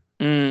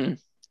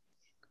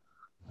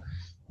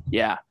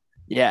 Yeah.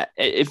 Yeah.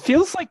 It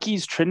feels like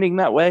he's trending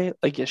that way.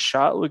 Like, his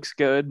shot looks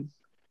good.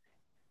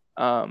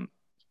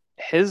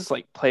 His,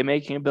 like,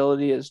 playmaking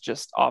ability is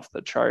just off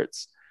the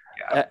charts.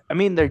 Yeah. I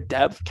mean, their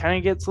depth kind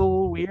of gets a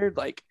little weird.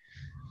 Like,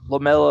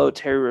 LaMelo,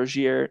 Terry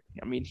Rozier,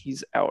 I mean,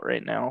 he's out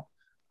right now.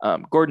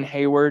 Gordon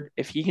Hayward,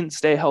 if he can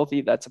stay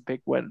healthy, that's a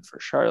big win for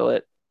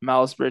Charlotte.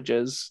 Miles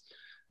Bridges,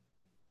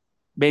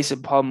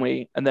 Mason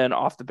Plumlee, and then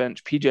off the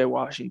bench, PJ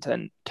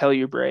Washington,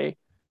 Kelly Oubre,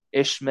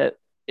 Ish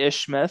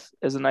Smith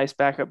is a nice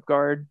backup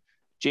guard.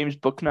 James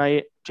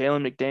Bouknight,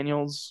 Jalen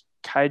McDaniels,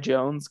 Kai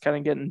Jones kind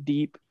of getting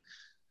deep.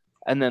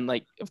 And then,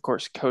 like, of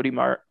course, Cody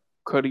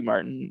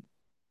Martin,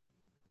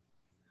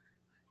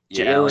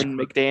 Jalen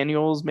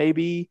McDaniels,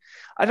 maybe.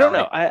 I don't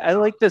know. I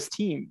like this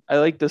team. I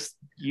like this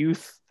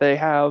youth they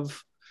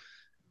have.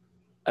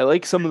 I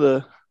like some of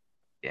the.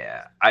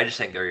 Yeah, I just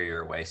think they're a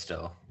year away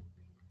still.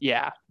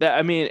 Yeah,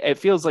 I mean, it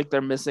feels like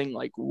they're missing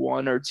like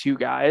 1 or 2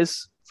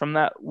 guys from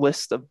that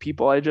list of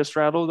people I just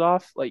rattled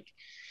off. Like,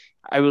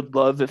 I would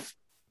love if,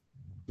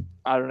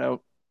 I don't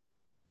know,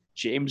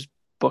 James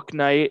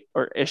Bouknight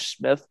or Ish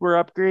Smith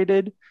were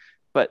upgraded,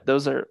 but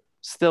those are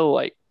still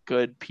like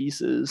good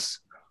pieces.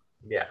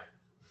 Yeah.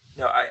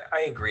 No,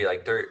 I agree.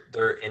 Like, they're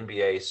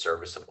NBA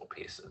serviceable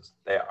pieces.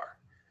 They are.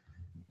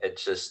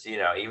 It's just,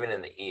 even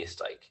in the East,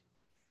 like,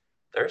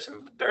 there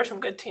are some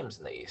good teams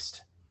in the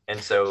East. And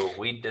so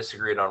we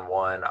disagreed on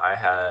one. I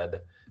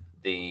had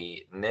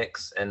the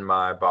Knicks in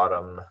my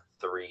bottom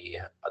 3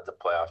 of the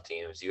playoff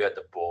teams. You had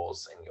the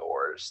Bulls in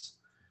yours.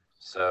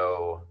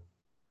 So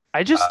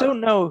I just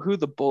don't know who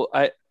the Bull.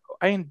 I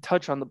can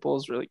touch on the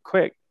Bulls really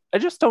quick. I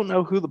just don't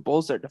know who the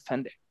Bulls are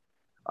defending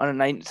on a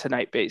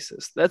night-to-night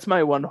basis. That's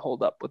my one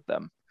holdup with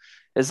them.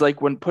 Is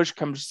like when push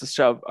comes to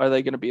shove, are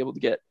they going to be able to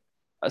get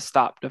a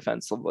stop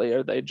defensively? Or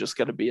are they just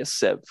going to be a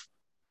sieve?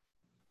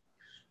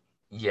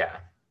 yeah,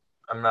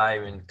 I'm not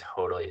even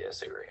totally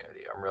disagreeing with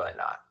you. I'm really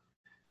not.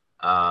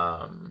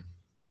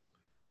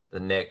 The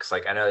Knicks,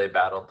 like I know they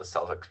battled the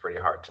Celtics pretty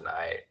hard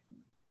tonight.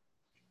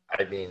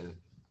 I mean,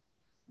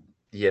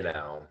 you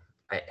know,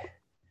 I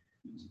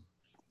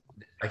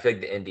feel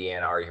like the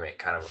Indiana argument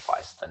kind of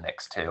applies to the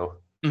Knicks too.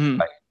 Mm-hmm.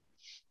 Like,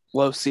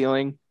 low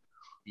ceiling.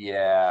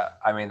 Yeah,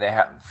 I mean they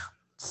have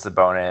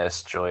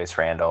Sabonis, Julius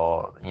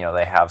Randle. You know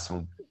they have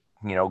some,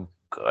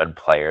 good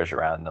players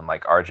around them.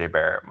 Like RJ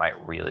Barrett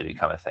might really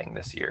become a thing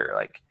this year.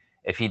 Like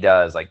if he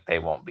does, like they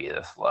won't be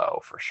this low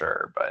for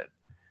sure. But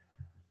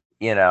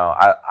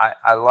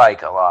I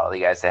like a lot of the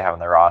guys they have on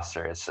their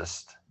roster. It's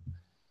just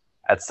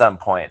at some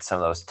point some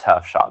of those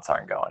tough shots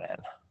aren't going in.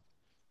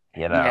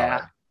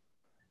 Yeah.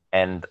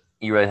 And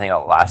you really think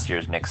about last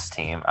year's Knicks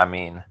team. I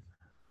mean,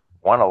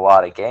 won a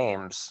lot of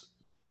games.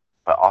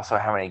 But also,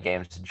 how many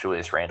games did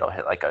Julius Randle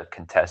hit like a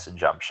contested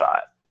jump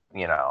shot,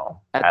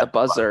 at the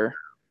buzzer?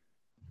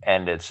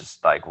 And it's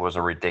just like was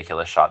a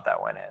ridiculous shot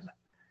that went in.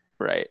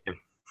 Right. If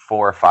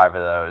 4 or 5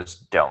 of those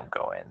don't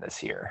go in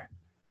this year,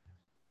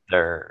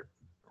 they're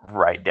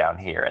right down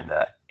here in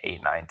the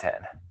 8, 9, 10.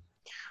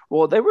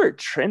 Well, they were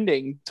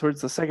trending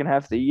towards the second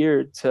half of the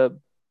year to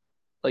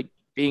like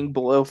being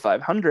below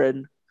 500,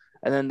 and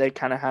then they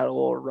kind of had a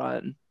little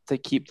run to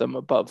keep them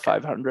above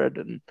 500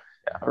 and.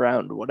 Yeah.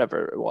 Around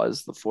whatever it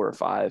was, the 4 or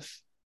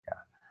 5. Yeah,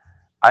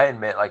 I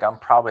admit, like I'm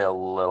probably a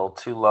little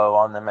too low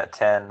on them at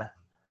 10,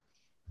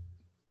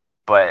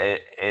 but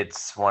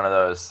it's one of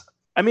those.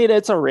 I mean,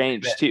 it's a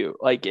range too.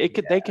 Like it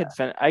could, they could.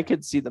 I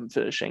could see them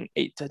finishing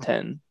 8 to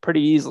 10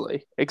 pretty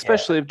easily,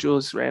 especially if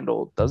Julius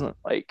Randle doesn't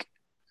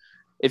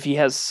if he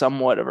has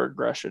somewhat of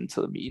regression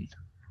to the mean.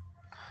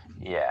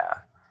 Yeah,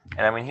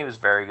 and I mean he was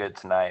very good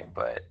tonight,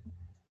 but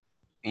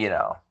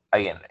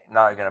again,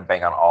 not going to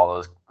bank on all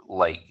those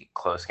late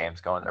close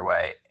games going their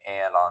way,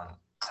 and on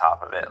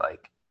top of it,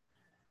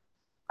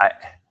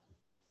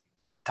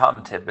 Tom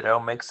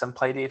Thibodeau makes them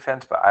play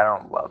defense, but I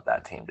don't love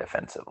that team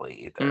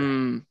defensively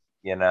either.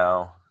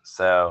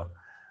 So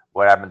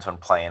what happens when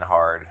playing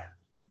hard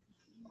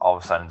all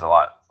of a sudden is a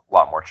lot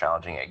more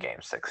challenging at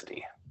game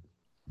 60,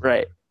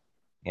 right?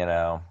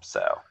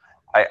 So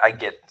I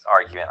get the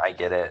argument, I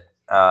get it.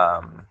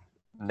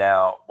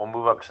 Now we'll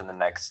move up to the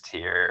next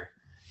tier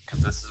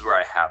because this is where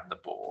I have the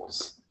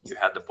Bulls. You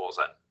had the Bulls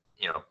at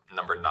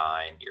number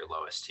 9, your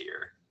lowest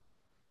tier.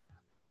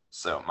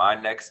 So my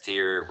next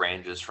tier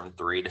ranges from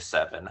 3 to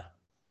 7.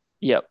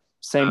 Yep,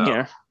 same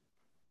here.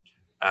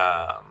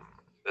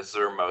 This is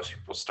where most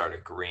people start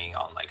agreeing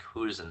on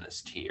who's in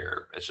this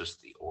tier. It's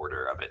just the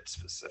order of it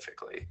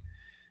specifically.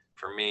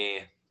 For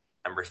me,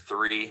 number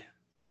 3,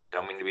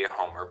 don't mean to be a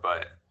homer,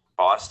 but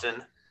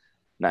Boston.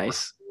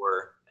 Nice.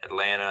 Number 4,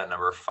 Atlanta.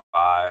 Number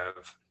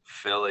 5,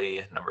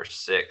 Philly. Number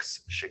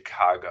 6,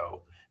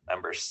 Chicago.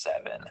 Number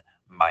 7,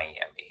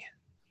 Miami.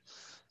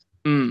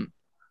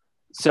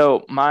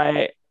 So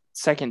my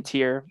second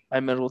tier,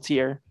 my middle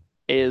tier,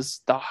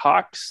 is the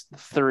Hawks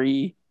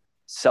 3,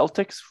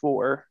 Celtics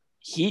 4,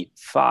 Heat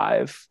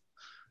 5,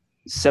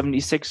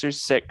 76ers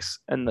 6,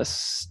 and the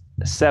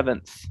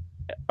 7th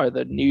are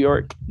the New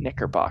York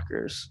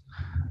Knickerbockers.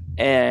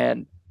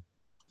 And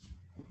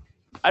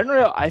I don't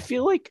know, I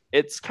feel like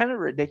it's kind of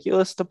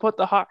ridiculous to put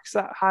the Hawks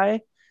that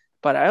high,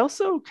 but I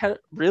also kind of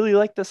really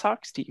like this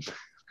Hawks team.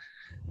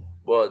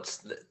 Well,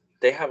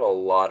 they have a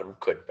lot of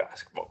good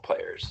basketball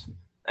players.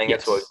 I think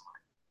that's what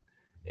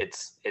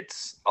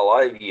it's a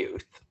lot of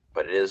youth,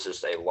 but it is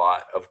just a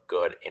lot of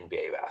good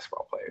NBA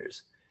basketball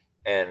players.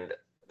 And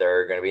there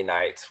are going to be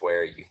nights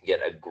where you can get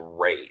a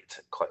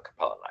great Clint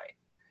Capella night.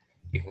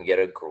 You can get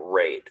a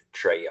great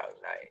Trae Young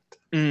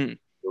night.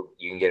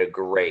 You can get a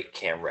great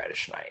Cam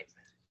Reddish night,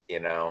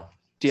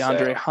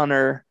 DeAndre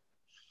Hunter,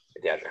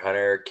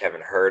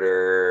 Kevin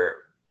Huerter,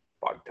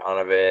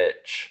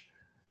 Bogdanovich,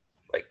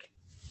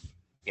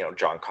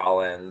 John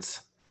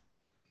Collins.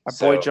 Our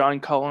boy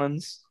John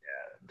Collins.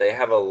 Yeah, they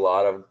have a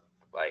lot of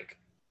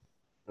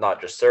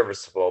not just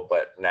serviceable,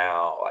 but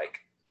now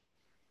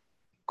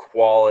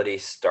quality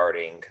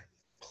starting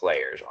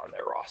players on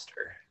their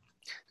roster.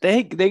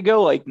 They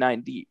go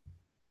 9 deep,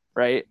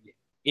 right?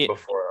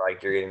 Before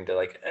you're getting to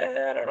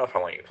I don't know if I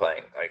want you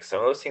playing. Some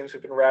of those teams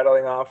we've been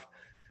rattling off,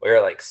 we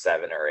were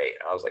 7 or 8.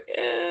 I was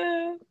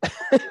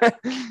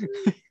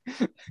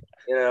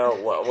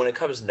when it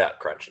comes nut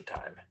crunching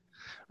time.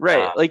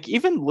 Right.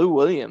 Even Lou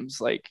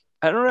Williams, I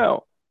don't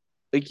know.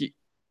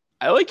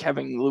 I like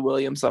having Lou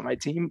Williams on my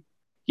team.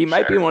 He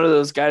might be one of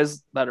those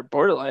guys that are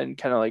borderline,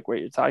 kind of like what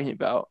you're talking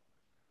about.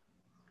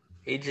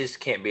 He just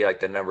can't be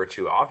the number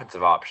 2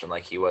 offensive option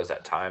like he was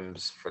at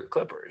times for the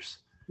Clippers.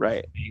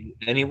 Right.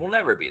 And he will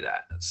never be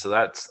that. So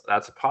that's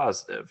a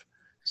positive.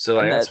 So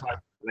like, And that's why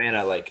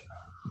Atlanta, like,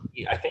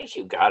 I think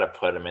you got to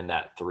put them in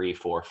that 3,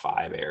 4,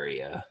 5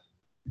 area.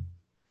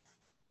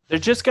 they're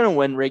just going to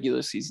win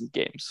regular season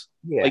games.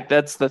 Yeah. Like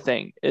that's the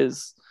thing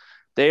is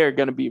they are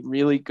going to be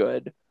really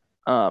good.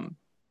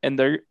 And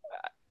they're,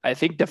 I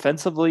think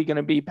defensively going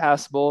to be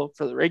passable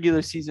for the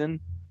regular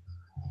season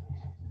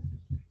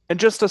and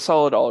just a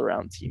solid all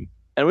around team.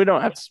 And we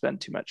don't have to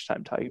spend too much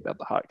time talking about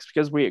the Hawks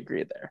because we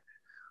agree there.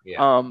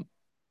 Yeah.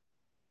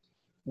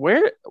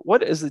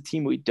 What is the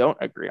team we don't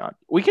agree on?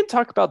 We can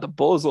talk about the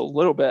Bulls a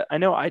little bit. I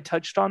know I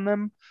touched on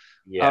them.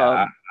 Yeah,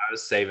 I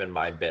was saving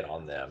my bit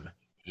on them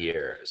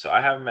here. So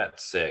I have them at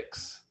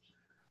 6.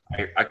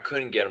 I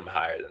couldn't get them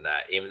higher than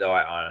that, even though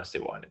I honestly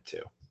wanted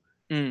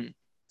to.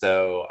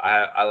 So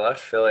I left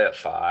Philly at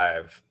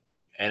 5,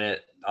 and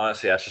it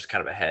honestly that's just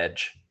kind of a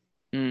hedge.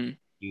 You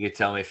could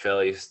tell me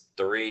Philly's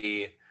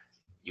 3.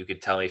 You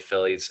could tell me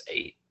Philly's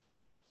 8.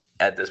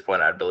 At this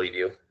point, I'd believe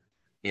you.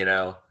 You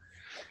know,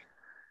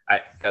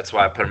 that's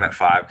why I put them at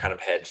 5, kind of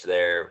hedge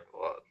there.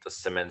 Well, the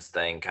Simmons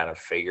thing kind of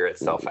figure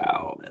itself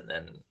out, and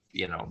then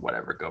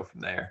whatever, go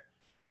from there.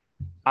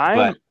 Go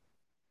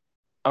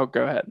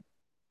ahead.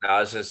 I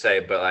was gonna say,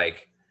 but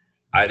like,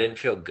 I didn't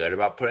feel good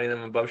about putting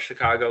them above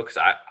Chicago because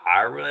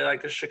I really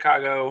like the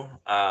Chicago,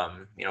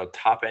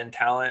 top end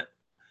talent,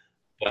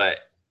 but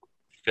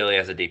Philly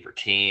has a deeper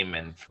team,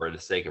 and for the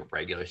sake of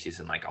regular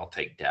season, like I'll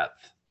take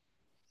depth.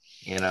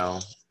 We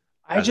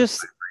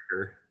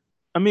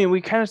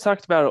kind of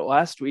talked about it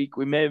last week.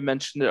 We may have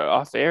mentioned it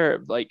off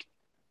air. Like,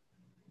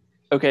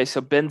 okay,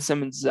 so Ben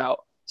Simmons is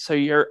out. So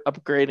you're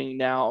upgrading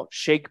now.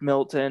 Shake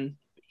Milton,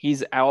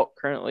 he's out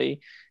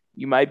currently.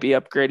 You might be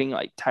upgrading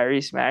like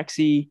Tyrese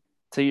Maxey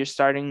to your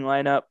starting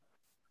lineup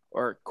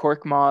or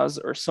Korkmaz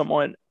or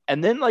someone.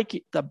 And then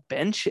like the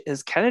bench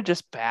is kind of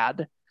just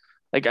bad.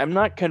 Like I'm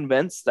not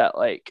convinced that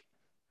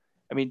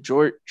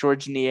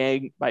George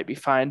Niang might be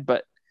fine,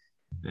 but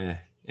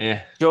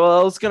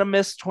Joel's gonna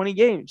miss 20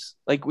 games.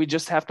 Like we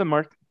just have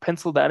to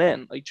pencil that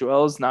in. Like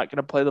Joel's not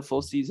gonna play the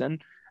full season,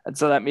 and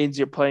so that means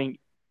you're playing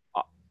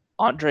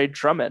Andre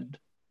Drummond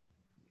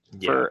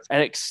for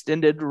an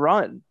extended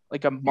run,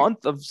 like a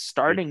month of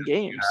starting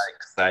games. You're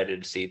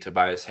excited to see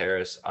Tobias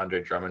Harris,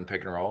 Andre Drummond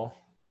pick and roll.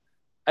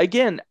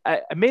 Again,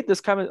 I made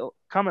this comment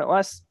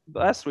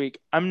last week.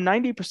 I'm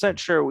 90%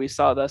 sure we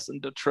saw this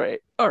in Detroit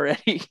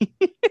already,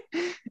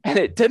 and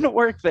it didn't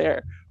work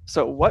there.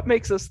 So what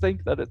makes us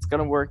think that it's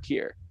going to work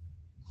here?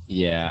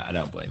 Yeah, I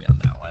don't blame you on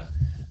that one.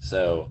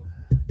 So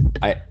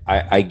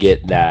I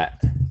get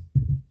that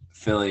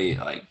Philly,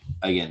 like,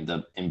 again,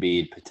 the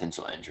Embiid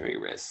potential injury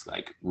risk,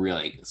 like,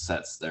 really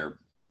sets their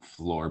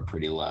floor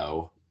pretty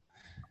low.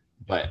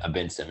 But a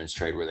Ben Simmons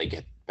trade where they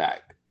get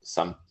back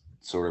some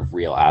sort of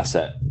real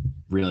asset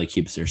really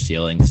keeps their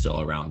ceiling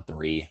still around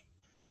 3.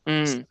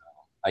 So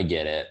I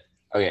get it.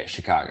 Okay,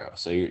 Chicago.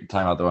 So you're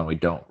talking about the one we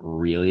don't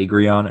really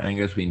agree on. I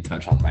guess we can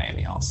touch on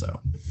Miami also.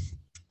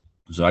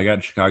 So I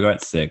got Chicago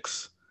at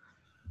 6.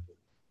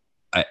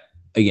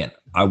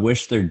 I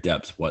wish their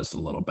depth was a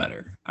little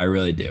better. I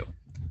really do.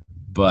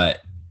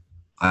 But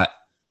I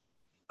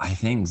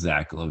think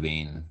Zach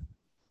LaVine.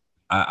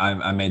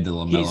 I made the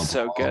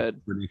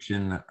LaMelo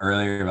prediction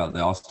earlier about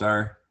the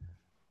All-Star.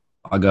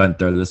 I'll go ahead and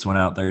throw this one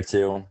out there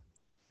too.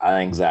 I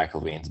think Zach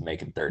LaVine's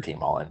making 13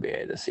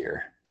 All-NBA this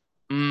year.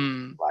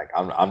 Like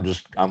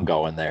I'm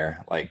going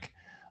there. Like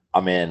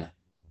I'm in.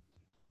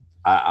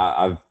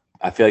 I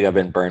feel like I've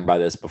been burned by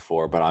this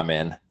before, but I'm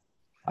in.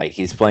 Like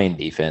he's playing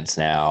defense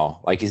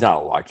now. Like he's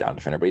not a lockdown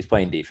defender, but he's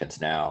playing defense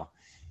now.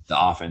 The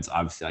offense,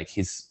 obviously, like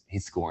he's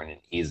scoring an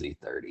easy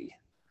 30.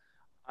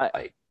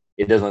 Like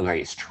it doesn't look like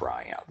he's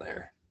trying out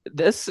there.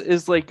 This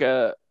is like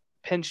a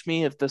pinch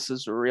me if this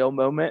is a real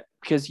moment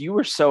because you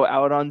were so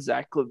out on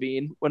Zach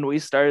LaVine when we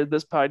started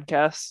this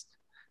podcast.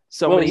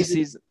 Many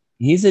seasons.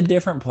 He's a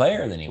different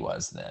player than he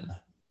was then.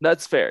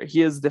 That's fair.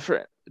 He is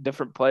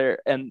different player.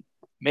 And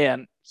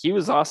man, he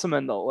was awesome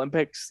in the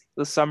Olympics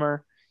this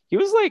summer. He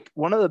was like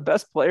one of the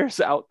best players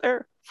out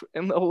there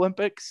in the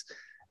Olympics.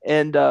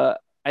 And I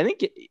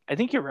think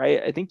you're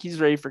right. I think he's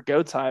ready for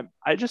go time.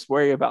 I just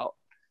worry about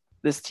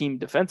this team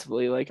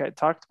defensively, like I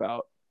talked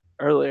about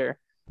earlier.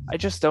 I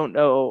just don't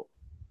know,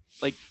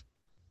 like,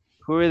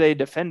 who are they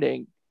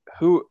defending?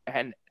 Who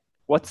and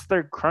what's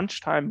their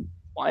crunch time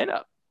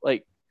lineup?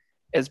 Like,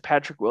 is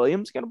Patrick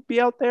Williams going to be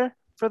out there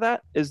for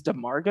that? Is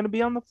DeMar going to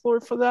be on the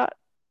floor for that?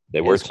 They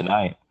were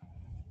tonight.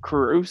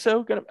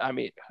 Caruso going to? I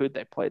mean, who'd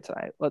they play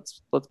tonight?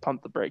 Let's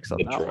pump the brakes on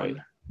Detroit, that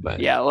one.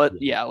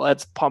 But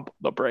Let's pump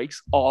the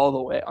brakes all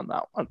the way on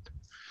that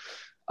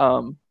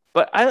one.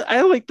 But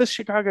I like the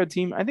Chicago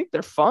team. I think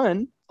they're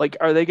fun. Like,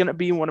 are they going to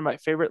be one of my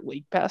favorite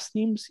League Pass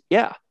teams?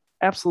 Yeah,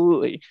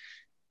 absolutely.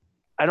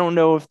 I don't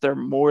know if they're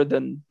more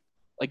than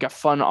like a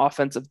fun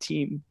offensive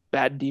team,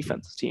 bad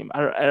defensive team.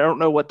 I don't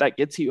know what that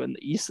gets you in the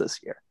East this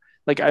year.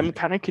 Like, I'm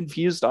kind of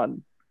confused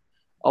on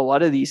a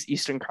lot of these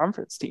Eastern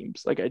Conference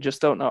teams. Like, I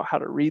just don't know how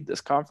to read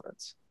this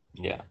conference.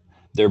 Yeah.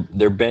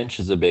 Their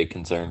bench is a big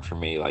concern for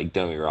me. Like,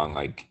 don't get me wrong,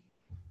 like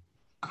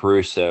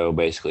Caruso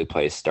basically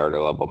plays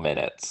starter level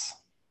minutes.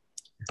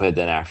 But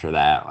then after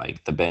that,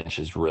 like the bench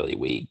is really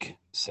weak.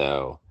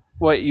 So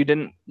What, you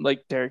didn't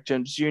like Derek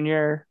Jones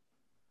Jr.,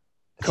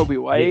 Kobe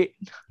White?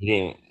 he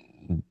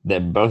didn't.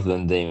 That both of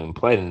them didn't even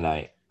play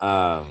tonight.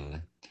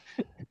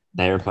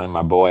 They were playing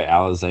my boy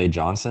Alize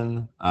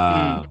Johnson.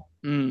 Mm.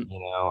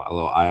 A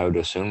little Io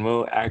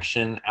DeSunmu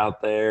action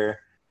out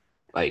there.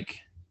 Like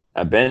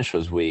that bench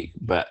was weak,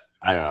 but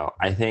I don't know.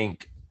 I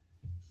think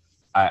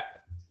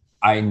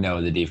I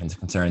know the defense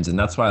concerns, and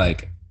that's why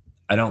like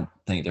I don't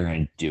think they're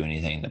going to do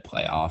anything in the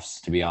playoffs,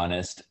 to be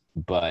honest.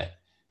 But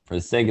for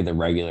the sake of the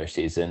regular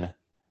season,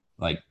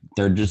 like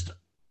they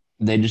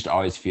just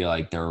always feel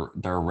like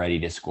they're ready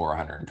to score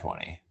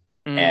 120,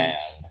 and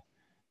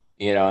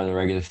in the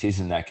regular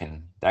season that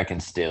can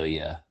steal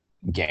you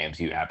games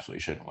you absolutely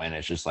shouldn't win.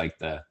 It's just like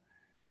if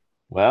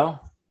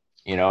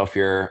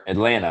you're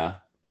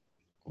Atlanta,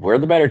 we're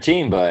the better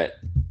team, but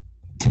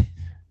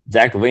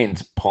Zach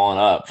LaVine's pulling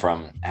up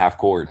from half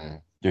court,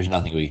 and there's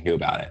nothing we can do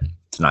about it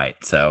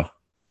tonight. So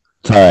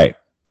it's all right.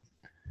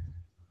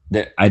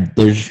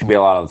 There's just gonna be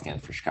a lot of those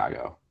games for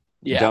Chicago.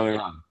 Yeah. Don't get me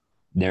wrong.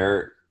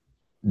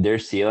 Their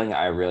ceiling,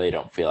 I really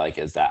don't feel like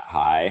is that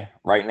high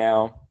right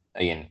now.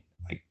 Again,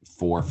 like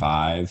 4 or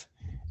 5.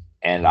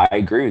 And I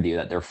agree with you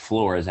that their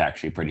floor is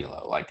actually pretty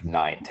low, like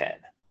 9, 10.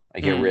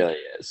 Like it really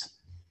is.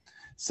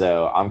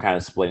 So I'm kind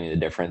of splitting the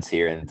difference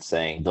here and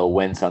saying they'll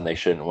win some they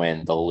shouldn't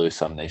win, they'll lose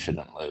some they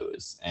shouldn't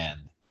lose, and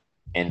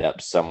end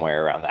up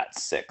somewhere around that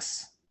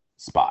 6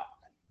 spot.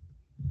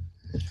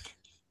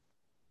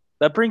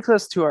 That brings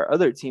us to our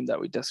other team that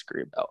we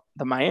disagree about,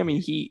 the Miami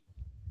Heat.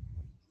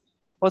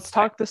 Let's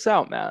talk this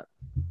out, Matt.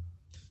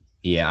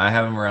 Yeah, I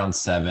have them around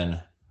 7.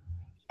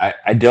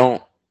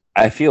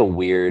 I feel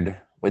weird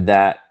with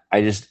that.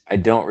 I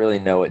don't really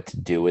know what to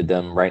do with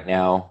them right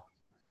now,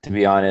 to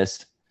be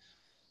honest.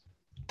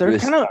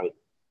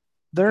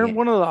 They're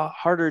one of the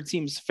harder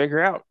teams to figure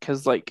out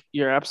because, like,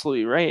 you're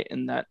absolutely right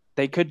in that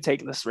they could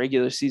take this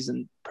regular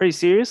season pretty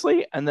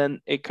seriously, and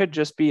then it could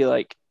just be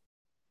like,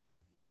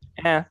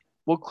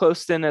 we'll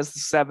close in as the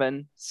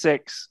 7,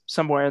 6,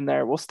 somewhere in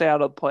there. We'll stay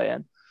out of the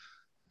play-in,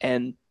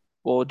 and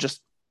we'll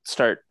just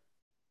start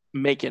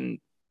making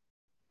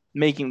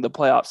the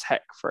playoffs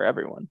heck for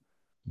everyone.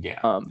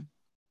 Yeah.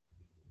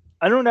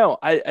 I don't know.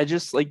 I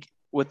just, like,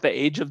 with the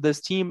age of this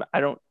team, I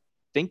don't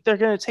think they're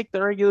going to take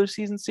the regular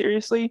season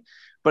seriously.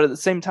 But at the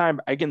same time,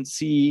 I can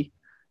see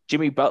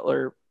Jimmy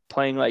Butler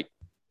playing like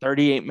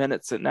 38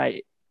 minutes at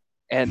night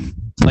and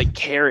like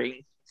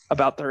caring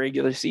about the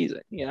regular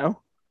season,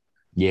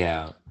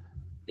 Yeah.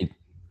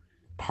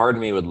 Part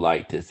of me would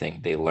like to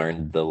think they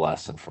learned the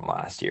lesson from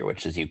last year,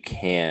 which is you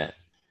can't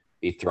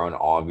be throwing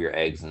all of your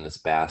eggs in this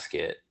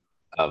basket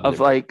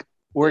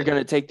we're going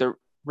to take the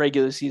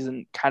regular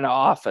season kind of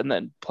off and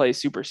then play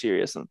super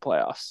serious in the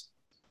playoffs.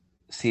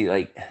 See,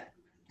 like,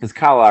 because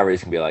Kyle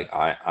Lowry's going to be like,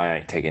 I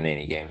ain't taking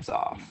any games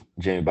off.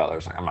 Jimmy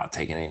Butler's like, I'm not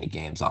taking any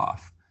games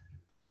off.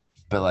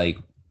 But, like,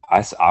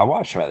 I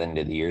watched them at the end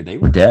of the year. They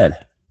were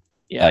dead.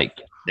 Yeah. Like,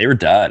 they were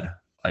done.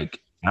 Like,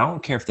 I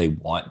don't care if they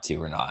want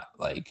to or not.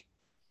 Like,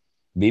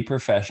 be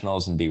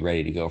professionals and be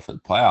ready to go for the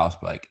playoffs.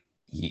 But,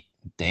 like,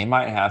 they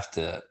might have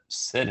to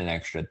sit an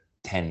extra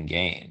 10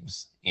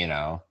 games,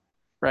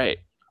 Right.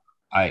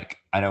 Like,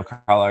 I know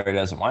Kyle Lowry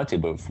doesn't want to,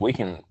 but if we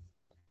can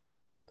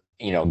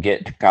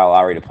get Kyle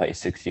Lowry to play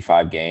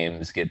 65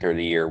 games, get through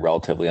the year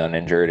relatively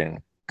uninjured,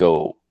 and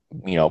go,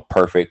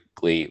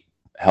 perfectly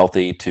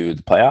healthy to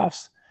the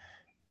playoffs,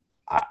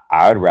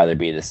 I would rather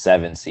be the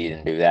 7 seed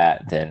and do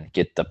that than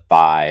get the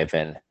 5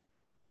 and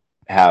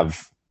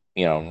have,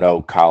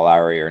 no Kyle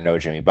Lowry or no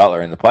Jimmy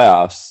Butler in the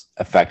playoffs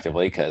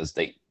effectively because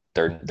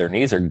their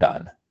knees are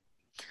done.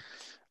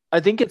 I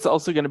think it's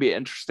also going to be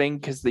interesting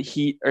because the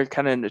Heat are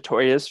kind of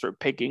notorious for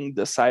picking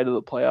the side of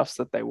the playoffs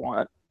that they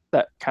want,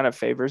 that kind of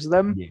favors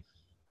them. Yeah.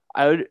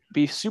 I would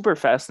be super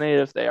fascinated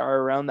if they are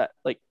around that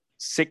like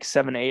 6,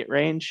 7, 8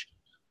 range,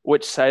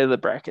 which side of the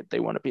bracket they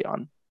want to be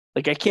on.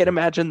 Like, I can't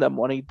imagine them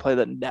wanting to play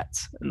the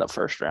Nets in the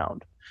first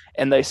round.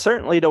 And they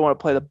certainly don't want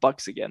to play the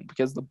Bucks again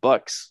because the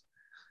Bucks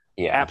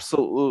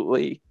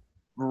absolutely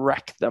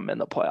wrecked them in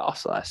the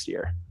playoffs last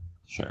year.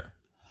 Sure.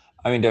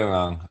 I mean, don't get me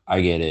wrong. I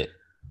get it.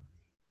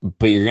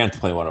 But you're going to have to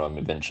play one of them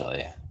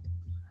eventually.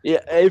 Yeah,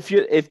 if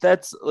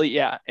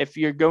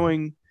you're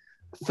going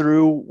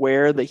through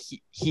where the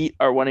Heat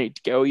are wanting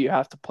to go, you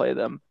have to play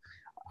them.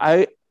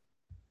 I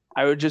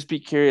would just be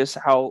curious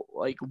how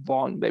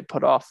long they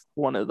put off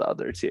one of the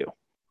other two.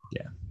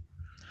 Yeah,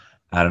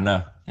 I don't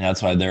know, and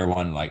that's why they're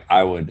one. Like,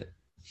 I would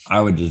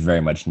just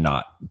very much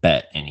not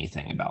bet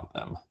anything about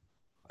them.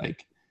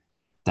 Like,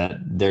 that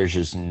there's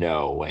just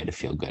no way to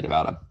feel good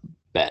about a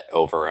bet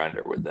over or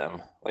under with them,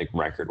 like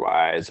record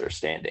wise or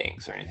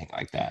standings or anything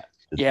like that.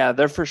 Yeah,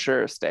 they're for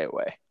sure a stay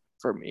away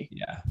for me.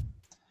 Yeah.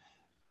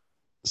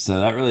 So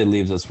that really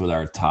leaves us with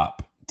our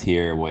top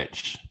tier,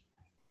 which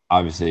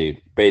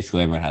obviously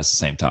basically everyone has the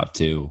same top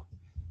 2.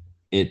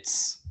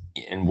 It's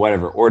in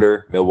whatever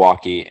order: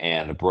 Milwaukee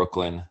and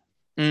Brooklyn.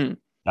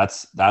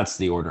 That's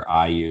the order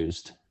I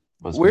used.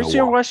 Where's Milwaukee.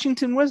 Your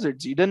Washington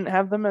Wizards? You didn't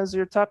have them as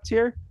your top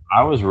tier?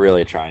 I was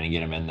really trying to get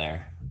them in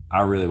there.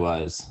 I really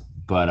was.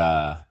 but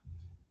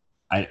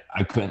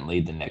I couldn't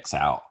lead the Knicks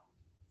out.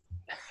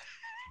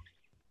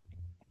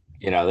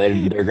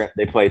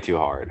 They play too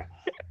hard.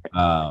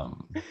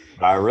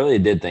 But I really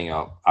did think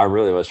I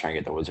really was trying to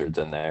get the Wizards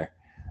in there,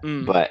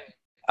 but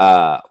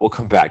we'll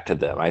come back to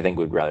them. I think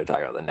we'd rather talk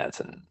about the Nets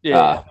and the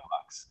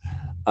Bucks.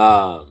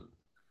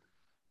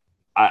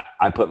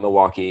 I put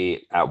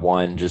Milwaukee at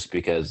 1 just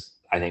because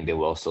I think they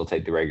will still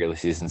take the regular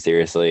season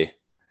seriously,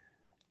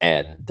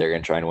 and they're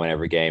going to try and win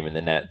every game. And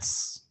the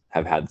Nets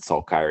have had the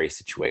Sol Kyrie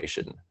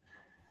situation.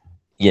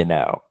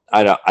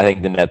 I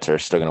think the Nets are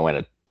still going to win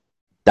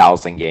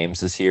 1,000 games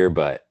this year,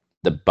 but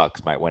the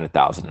Bucks might win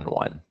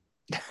 1,001.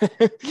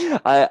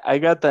 I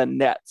got the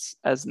Nets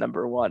as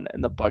number 1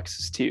 and the Bucks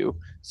is 2,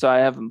 so I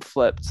have them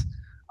flipped.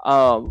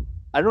 I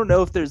don't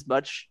know if there's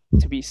much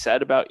to be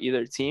said about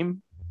either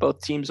team.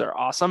 Both teams are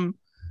awesome.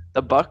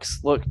 The Bucks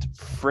looked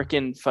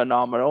freaking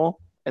phenomenal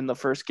in the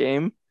first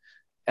game,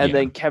 and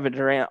then Kevin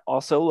Durant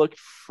also looked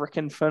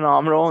freaking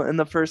phenomenal in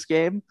the first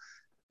game.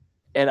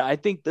 And I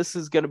think this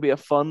is going to be a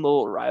fun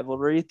little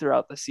rivalry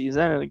throughout the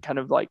season and kind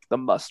of like the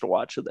must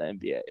watch of the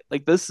NBA.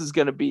 Like this is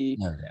going to be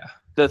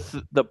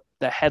the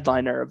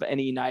headliner of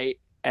any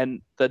night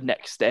and the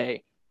next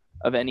day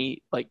of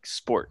any like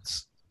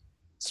sports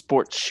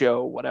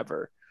show,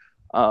 whatever,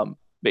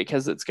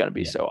 because it's going to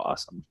be so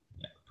awesome.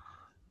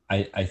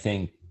 I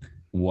think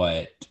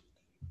what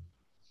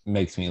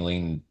makes me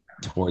lean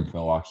towards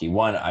Milwaukee,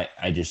 one,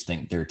 I just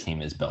think their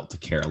team is built to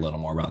care a little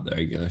more about the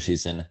regular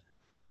season,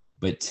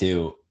 but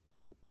 2,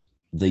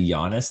 the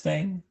Giannis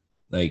thing,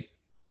 like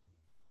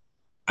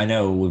I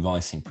know we've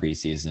only seen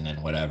preseason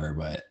and whatever,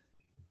 but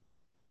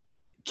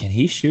can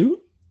he shoot?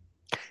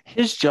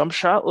 His jump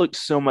shot looks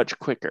so much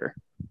quicker.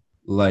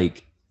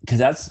 Like, because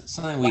that's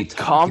something we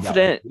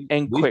confident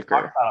and quicker. We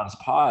talked about on his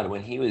pod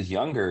when he was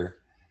younger.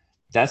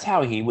 That's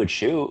how he would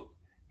shoot.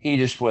 He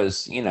just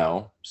was,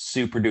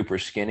 super duper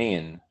skinny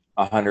and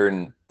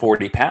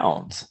 140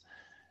 pounds.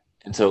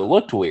 And so it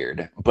looked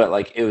weird, but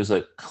like it was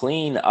a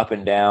clean up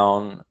and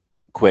down,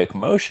 quick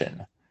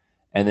motion.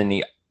 And then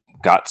he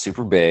got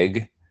super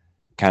big,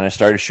 kind of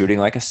started shooting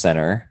like a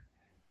center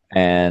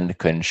and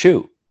couldn't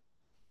shoot.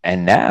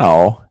 And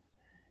now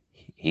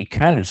he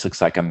kind of just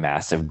looks like a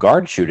massive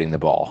guard shooting the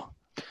ball.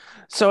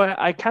 So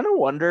I kind of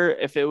wonder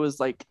if it was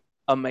like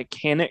a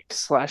mechanic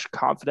 /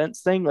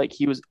 confidence thing. Like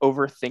he was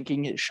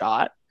overthinking his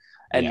shot.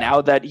 And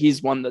now that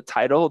he's won the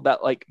title,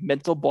 that like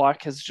mental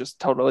block has just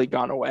totally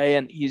gone away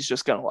and he's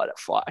just going to let it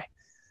fly.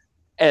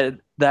 And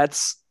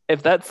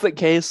if that's the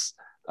case,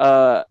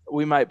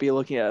 we might be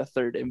looking at a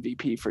third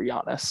MVP for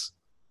Giannis.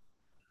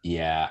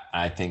 Yeah,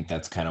 I think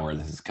that's kind of where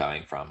this is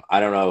coming from.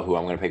 I don't know who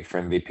I'm going to pick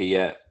for MVP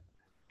yet.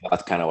 But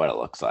that's kind of what it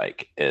looks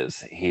like, is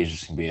he's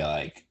just going to be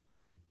like,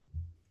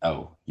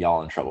 oh,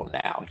 y'all in trouble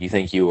now. You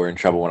think you were in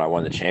trouble when I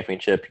won the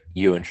championship?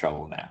 You in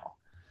trouble now.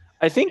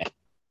 I think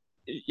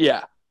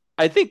the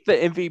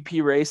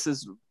MVP race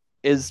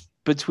is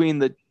between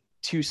the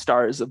 2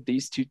 stars of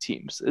these 2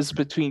 teams. It's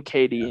between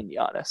KD and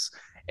Giannis.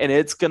 And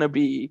it's going to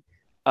be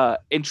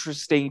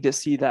interesting to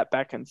see that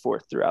back and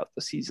forth throughout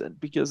the season,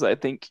 because I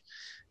think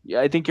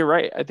you're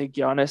right. I think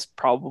Giannis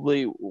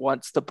probably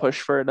wants to push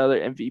for another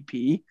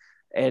MVP,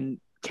 and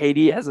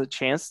KD has a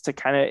chance to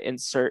kind of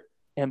insert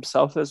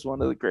himself as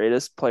one of the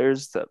greatest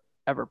players to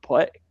ever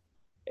play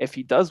if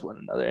he does win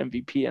another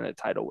MVP and a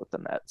title with the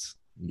Nets.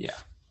 Yeah.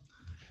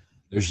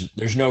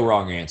 There's no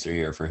wrong answer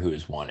here for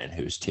who's 1 and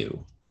who's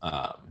 2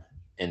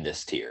 in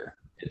this tier.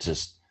 It's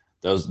just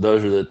those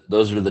are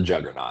the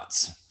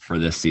juggernauts for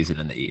this season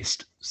in the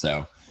East.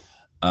 So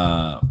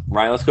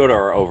Ryan, let's go to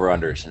our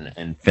over-unders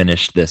and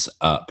finish this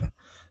up.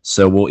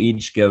 So we'll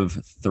each give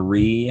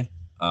 3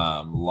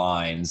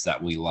 lines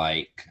that we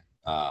like.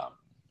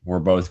 We're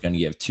both going to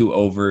give 2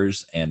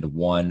 overs and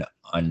 1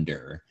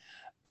 under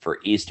for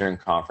Eastern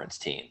Conference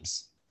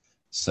teams.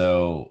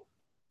 So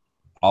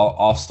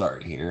I'll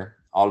start here.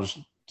 I'll just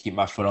keep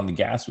my foot on the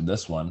gas with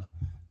this one.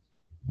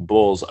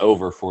 Bulls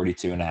over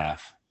 42.5.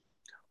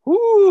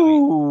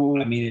 Ooh.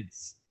 I mean,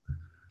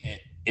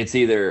 it's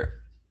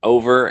either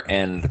over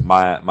and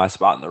my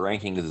spot in the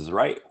rankings is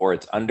right, or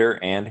it's under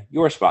and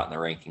your spot in the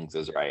rankings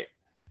is right.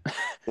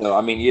 So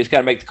I mean, you just got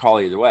to make the call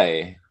either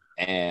way.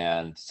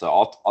 And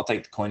so I'll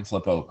take the coin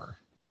flip over.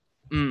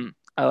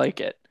 I like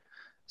it.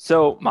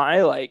 So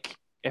my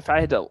if I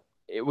had to,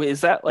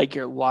 is that like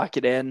your lock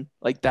it in?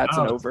 Like that's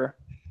an over?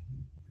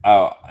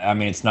 Oh, I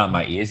mean, it's not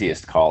my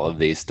easiest call of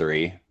these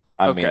 3.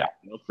 I mean, I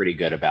feel pretty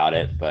good about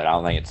it, but I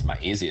don't think it's my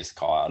easiest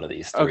call out of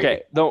these 3.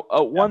 Okay. The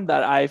one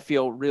that I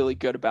feel really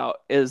good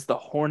about is the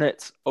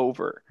Hornets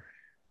over.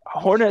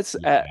 Hornets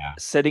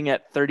sitting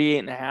at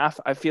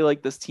 38.5. I feel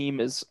like this team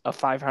is a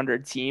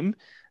 500 team.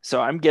 So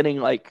I'm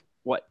getting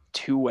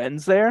 2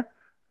 wins there.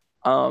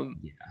 I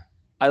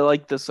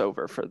like this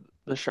over for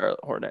the Charlotte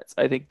Hornets.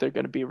 I think they're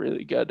going to be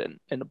really good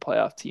in a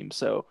playoff team.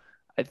 So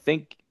I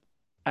think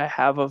I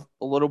have a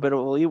little bit of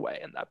a leeway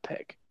in that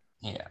pick.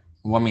 Yeah.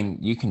 Well, I mean,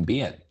 you can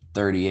be at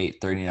 38,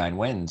 39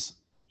 wins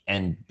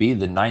and be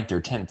the 9th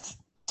or 10th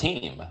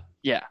team.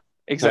 Yeah,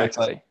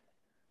 exactly. So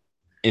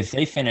if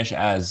they finish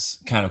as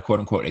kind of quote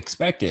unquote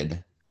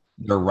expected,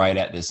 they're right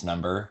at this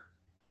number.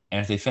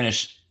 And if they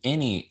finish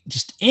any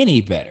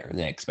better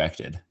than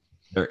expected,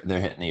 they're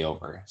hitting the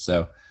over.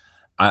 So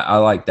I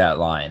like that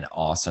line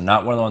also.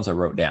 Not one of the ones I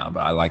wrote down,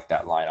 but I like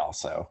that line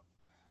also.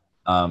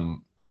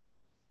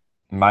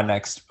 My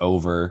next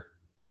over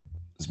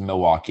is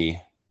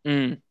Milwaukee.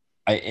 And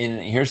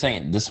here's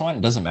saying this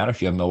one doesn't matter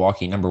if you have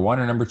Milwaukee number 1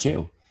 or number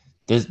 2.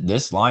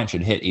 This line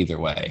should hit either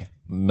way.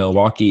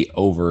 Milwaukee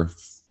over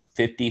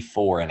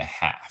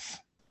 54.5.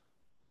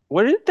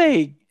 What did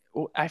they?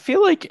 I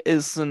feel like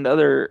is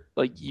another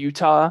like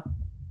Utah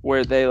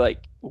where they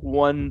like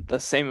won the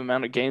same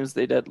amount of games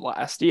they did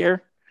last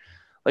year.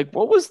 Like,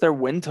 what was their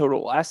win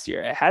total last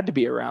year? It had to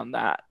be around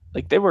that.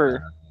 Like they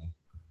were.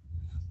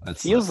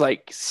 Feels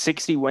like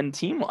 60-win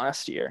team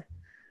last year.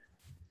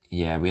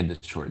 Yeah, we had the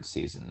short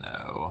season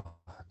though.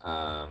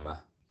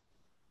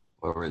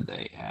 Where were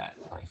they at?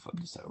 Let me flip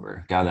this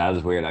over. God, that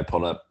was weird. I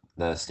pulled up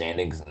the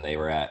standings and they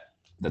were at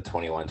the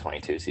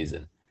 21-22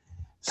 season.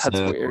 That's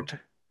weird.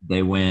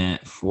 They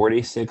went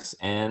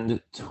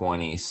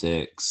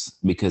 46-26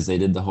 because they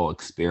did the whole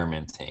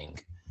experimenting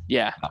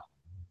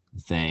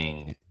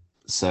thing.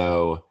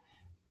 So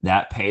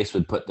that pace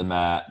would put them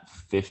at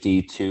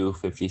 52,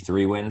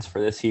 53 wins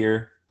for this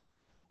year.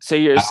 So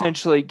you're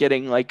essentially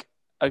getting like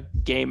a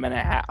game and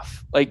a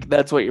half. Like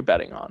that's what you're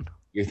betting on.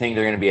 You think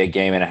they're going to be a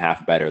game and a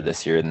half better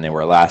this year than they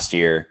were last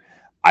year.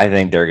 I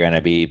think they're going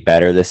to be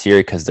better this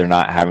year because they're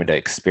not having to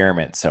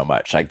experiment so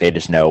much. Like they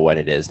just know what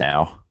it is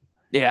now.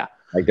 Yeah.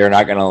 Like they're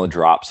not going to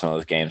drop some of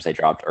those games they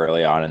dropped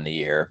early on in the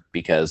year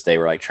because they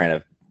were like trying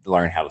to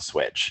learn how to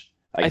switch.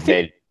 Like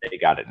they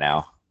got it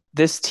now.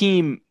 This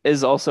team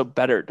is also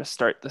better to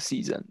start the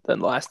season than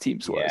last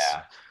team's was.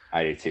 Yeah,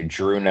 I do too.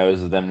 Drew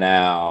knows them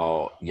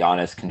now.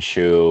 Giannis can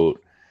shoot.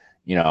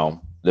 You know,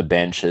 the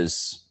bench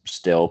is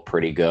still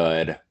pretty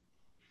good.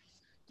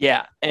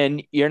 Yeah,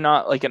 and you're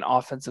not like an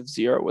offensive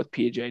zero with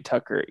PJ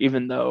Tucker,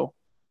 even though,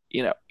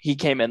 you know, he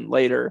came in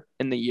later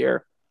in the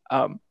year.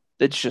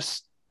 It's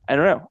just, I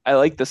don't know. I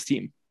like this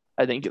team.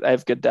 I think I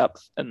have good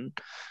depth, and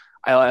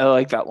I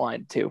like that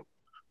line too.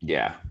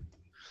 Yeah.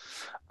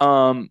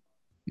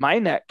 My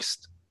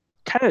next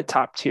kind of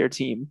top tier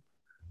team,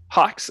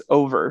 Hawks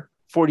over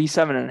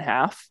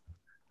 47.5.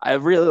 I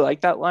really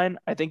like that line.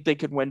 I think they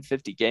could win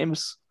 50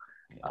 games.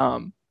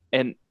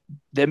 And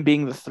them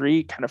being the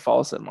 3 kind of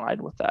falls in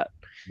line with that.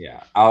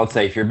 Yeah. I would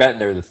say if you're betting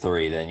they're the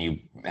 3, then you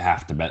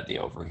have to bet the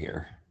over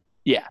here.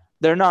 Yeah.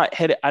 They're not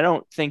hitting. I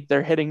don't think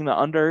they're hitting the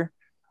under.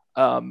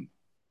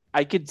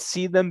 I could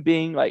see them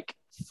being like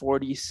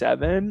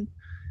 47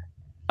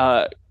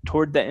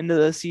 toward the end of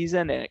the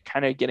season and it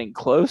kind of getting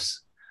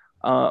close.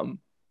 And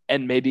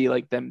maybe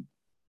like them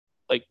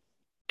like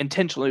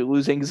intentionally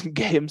losing some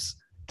games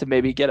to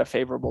maybe get a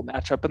favorable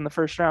matchup in the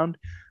first round.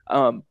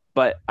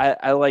 But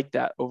I like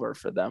that over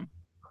for them.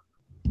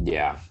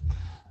 Yeah.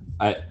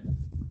 I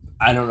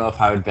don't know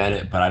if I would bet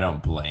it, but I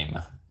don't blame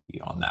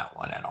you on that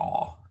one at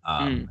all.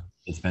 It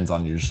depends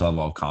on your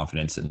level of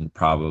confidence and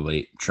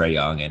probably Trae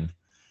Young and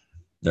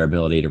their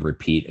ability to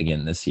repeat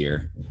again this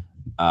year.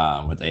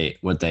 What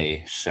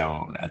they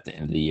shown at the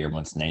end of the year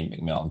once Nate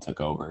McMillan took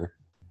over.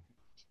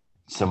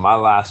 So my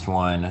last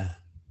one,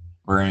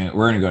 we're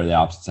gonna go to the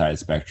opposite side of the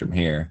spectrum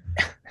here.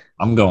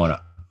 I'm going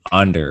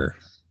under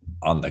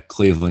on the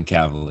Cleveland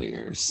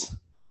Cavaliers,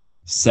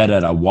 set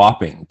at a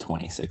whopping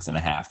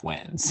 26.5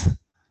 wins.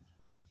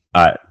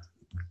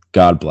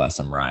 God bless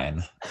them,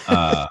 Ryan.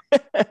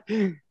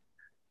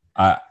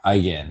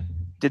 Again,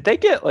 did they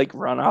get like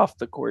run off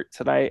the court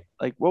tonight?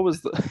 Like, what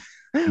was the?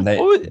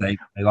 They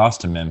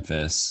lost to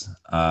Memphis,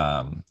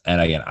 and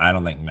again, I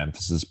don't think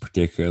Memphis is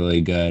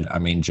particularly good. I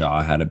mean,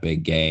 Ja had a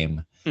big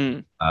game,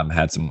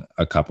 had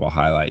a couple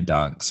highlight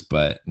dunks,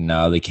 but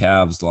no, the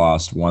Cavs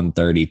lost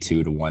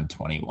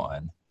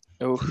 132-121.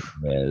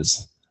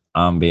 Is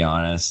I'm be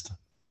honest,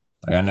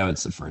 like I know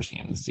it's the first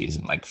game of the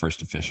season, like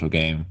first official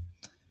game.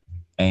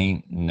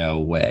 Ain't no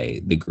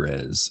way the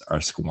Grizz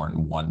are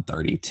scoring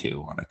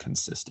 132 on a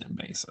consistent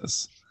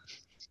basis.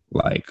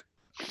 Like,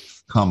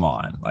 come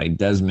on. Like,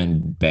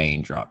 Desmond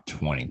Bane dropped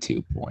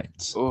 22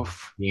 points.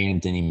 Oof.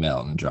 Anthony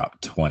Melton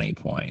dropped 20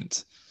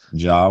 points.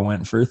 Ja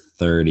went for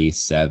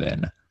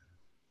 37.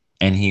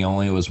 And he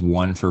only was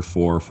 1 for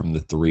 4 from the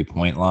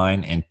 3-point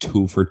line and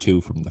 2 for 2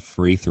 from the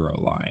free throw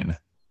line.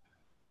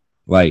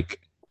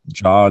 Like,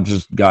 Ja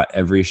just got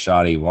every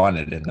shot he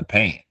wanted in the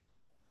paint.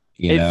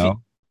 You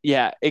know?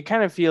 Yeah, it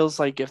kind of feels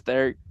like if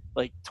they're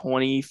like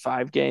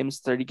 25 games,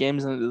 30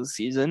 games into the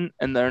season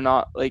and they're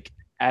not like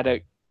at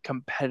a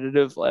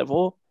competitive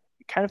level,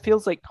 it kind of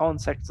feels like Colin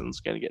Sexton's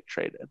going to get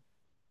traded.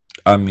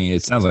 I mean,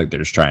 it sounds like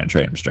they're just trying to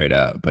trade him straight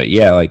up. But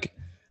yeah, like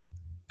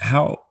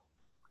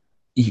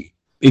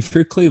if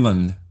you're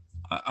Cleveland,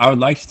 I would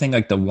like to think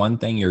like the one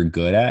thing you're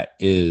good at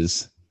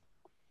is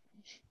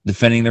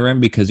defending the rim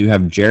because you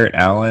have Jarrett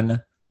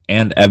Allen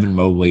and Evan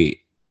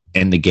Mobley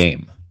in the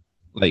game.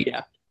 Like,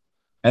 yeah.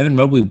 Evan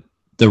Mobley,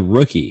 the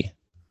rookie,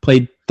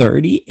 played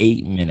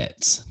 38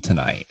 minutes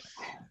tonight.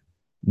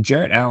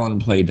 Jarrett Allen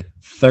played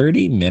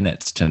 30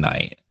 minutes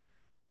tonight.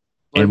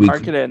 And we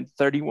marked it in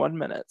 31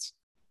 minutes.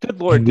 Good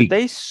Lord, And we- did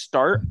they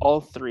start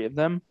all three of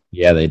them?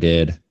 Yeah, they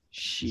did.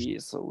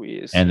 Jeez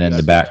Louise. And then You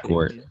the gotta be kidding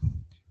backcourt. me.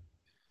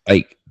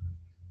 Like,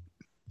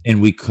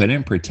 and we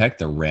couldn't protect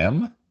the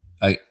rim.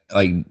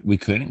 Like we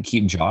couldn't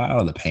keep Jaw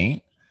out of the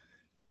paint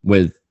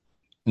with,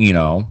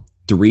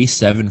 3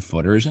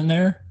 7-footers in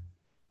there.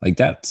 Like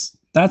that's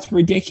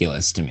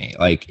ridiculous to me.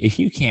 Like if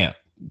you can't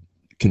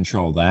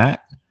control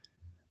that,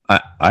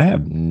 I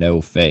have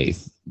no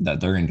faith that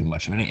they're going to do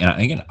much of anything.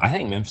 And again, I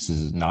think Memphis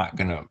is not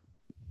going to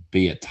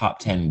be a top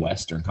 10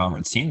 Western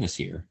Conference team this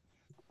year.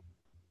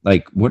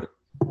 Like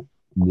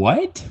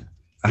what?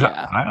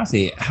 Yeah.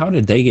 Honestly, how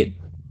did they get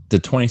the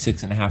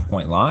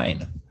 26.5-point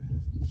line?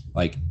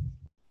 Like,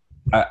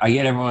 I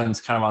get everyone's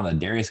kind of on the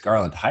Darius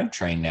Garland hype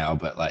train now,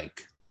 but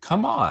like,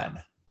 come on.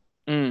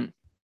 Mm,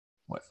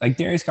 Like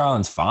Darius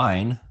Garland's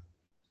fine.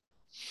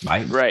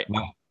 Might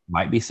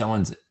be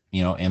someone's,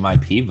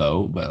 MIP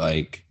vote, but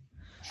like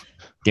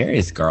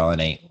Darius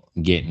Garland ain't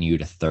getting you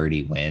to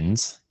 30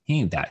 wins. He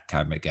ain't that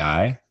kind of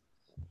guy.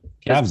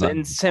 does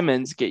Ben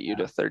Simmons get you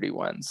to 30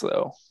 wins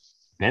though?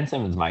 Ben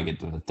Simmons might get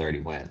to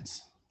 30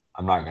 wins.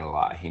 I'm not gonna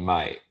lie, he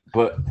might.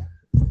 But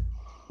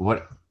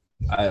we're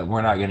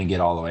not gonna get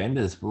all the way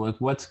into this. But like,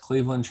 what's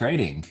Cleveland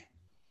trading?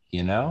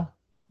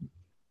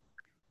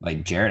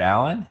 Like Jared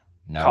Allen?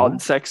 No. Colin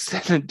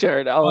Sexton and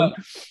Jared Allen.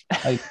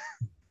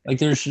 Like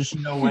there's just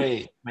no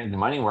way to make the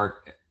money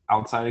work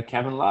outside of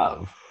Kevin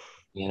Love.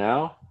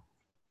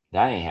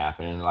 That ain't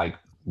happening. Like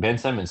Ben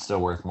Simmons still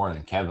worth more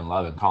than Kevin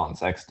Love and Colin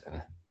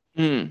Sexton.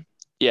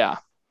 Yeah.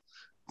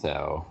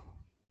 So,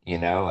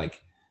 like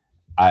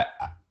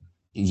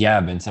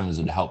Ben Simmons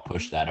would help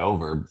push that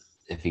over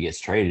if he gets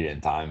traded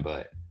in time,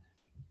 but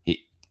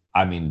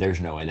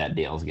there's no way that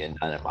deal's getting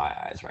done in my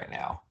eyes right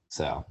now.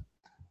 So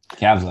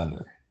Cavs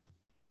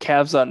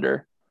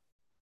under.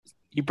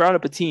 You brought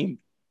up a team,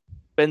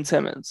 Ben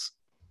Simmons.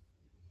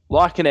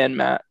 Lock it in,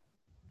 Matt.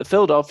 The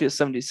Philadelphia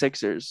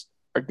 76ers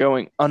are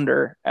going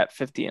under at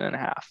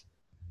 50.5.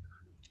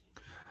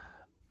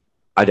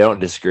 I don't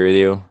disagree with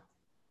you.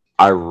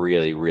 I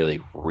really, really,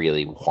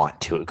 really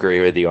want to agree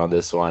with you on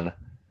this one.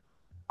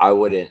 I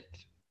wouldn't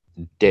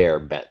dare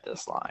bet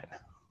this line.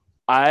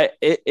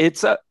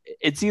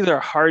 It's either a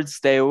hard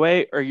stay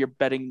away or you're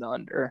betting the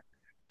under,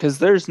 because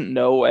there's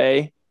no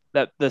way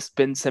that this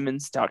Ben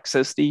Simmons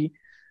toxicity,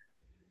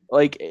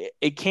 like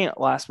it can't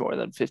last more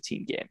than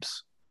 15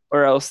 games,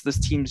 or else this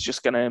team's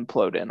just going to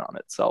implode in on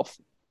itself.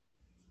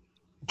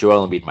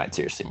 Joel Embiid might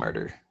seriously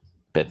murder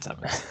Ben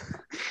Simmons.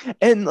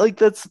 And like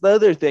that's the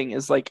other thing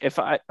is like if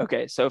I'm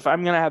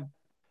gonna have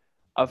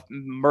a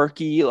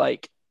murky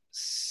like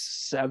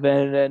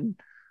 7-8,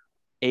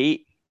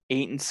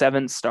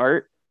 8-7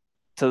 start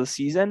to the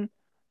season,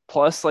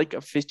 plus like a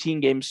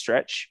 15-game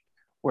stretch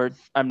where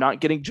I'm not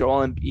getting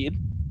Joel Embiid,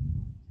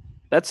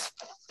 that's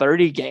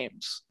 30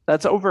 games.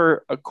 That's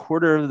over a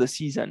quarter of the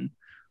season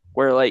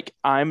where like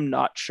I'm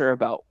not sure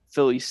about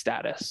Philly's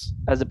status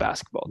as a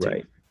basketball team.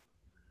 Right.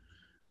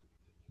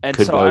 And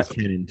Could so go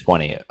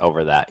 10-20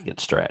 over that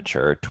stretch,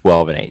 or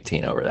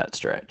 12-18 over that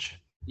stretch.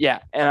 Yeah,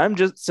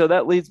 and so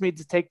that leads me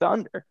to take the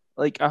under,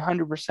 like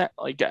 100%.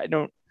 Like I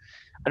don't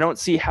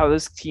see how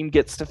this team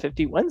gets to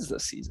 50 wins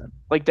this season.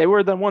 Like they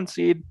were the 1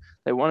 seed,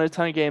 they won a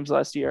ton of games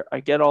last year. I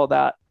get all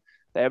that.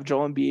 They have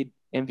Joel Embiid,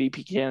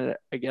 MVP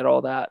candidate. I get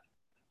all that.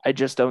 I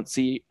just don't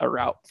see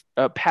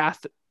a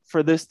path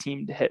for this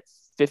team to hit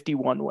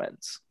 51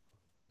 wins.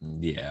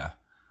 Yeah.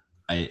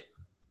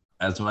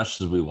 As much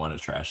as we want to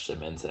trash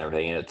Simmons and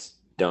everything, and it's,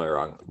 Don't get me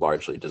wrong,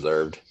 largely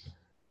deserved.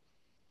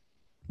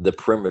 The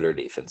perimeter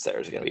defense there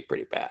is going to be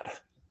pretty bad.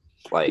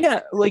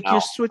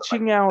 You're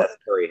switching out. Steph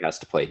Curry has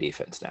to play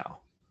defense now.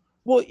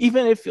 Well,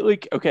 even if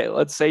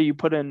let's say you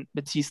put in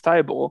Matisse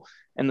Thybulle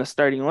in the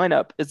starting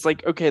lineup, it's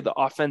like, okay, the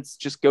offense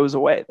just goes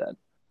away then.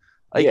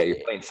 You're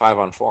playing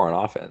 5-on-4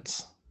 on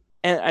offense.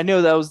 And I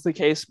know that was the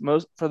case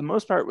for the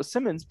most part with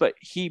Simmons, but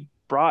he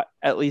brought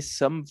at least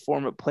some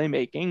form of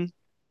playmaking,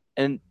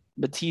 and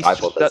Matisse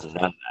Thybulle doesn't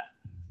have that.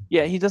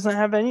 Yeah, he doesn't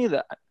have any of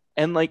that.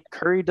 And like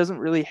Curry doesn't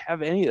really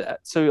have any of that.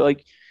 So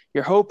like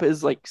your hope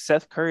is like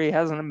Seth Curry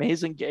has an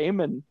amazing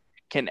game and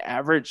can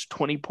average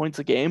 20 points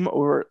a game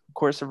over the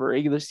course of a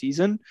regular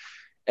season.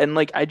 And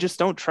like I just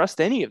don't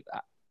trust any of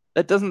that.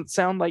 That doesn't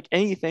sound like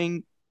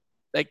anything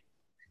like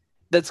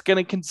that's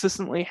going to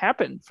consistently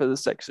happen for the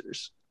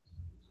Sixers.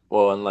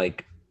 Well, and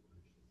like,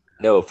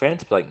 no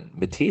offense, but like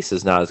Matisse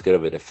is not as good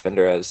of a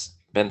defender as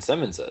Ben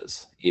Simmons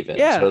is, even.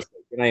 Yeah. So it's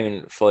like you're not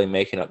even fully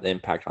making up the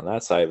impact on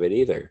that side of it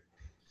either.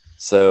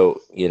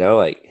 So,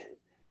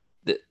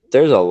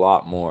 there's a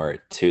lot more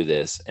to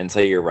this. And so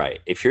you're right.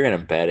 If you're going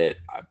to bet it,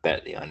 I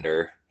bet the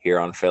under here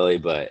on Philly.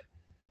 But,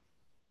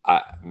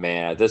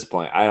 at this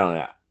point, I don't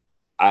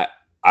know.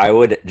 I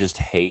would just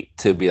hate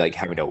to be like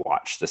having to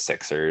watch the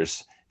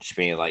Sixers, just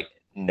being like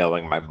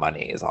knowing my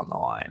money is on the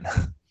line,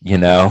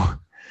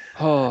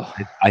 Oh,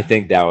 I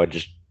think that would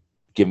just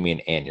give me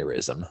an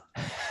aneurysm.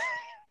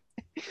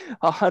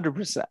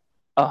 100%.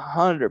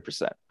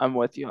 100%. I'm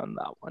with you on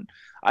that one.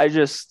 I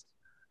just,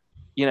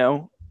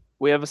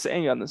 we have a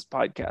saying on this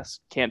podcast: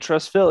 can't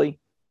trust Philly.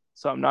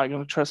 So I'm not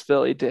going to trust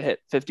Philly to hit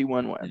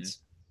 51 wins.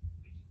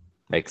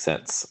 Makes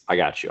sense. I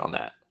got you on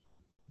that.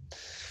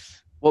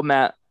 Well,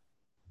 Matt,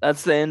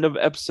 that's the end of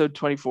episode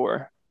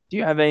 24. Do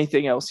you have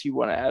anything else you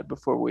want to add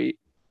before we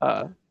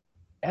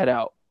head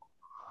out?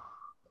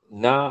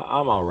 No,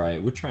 I'm all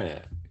right. We're trying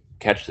to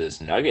catch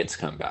this Nuggets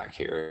comeback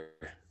here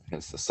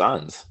against the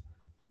Suns.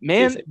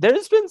 Man,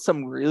 there's been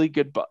some really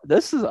good.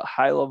 This is a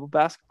high-level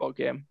basketball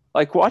game.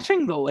 Like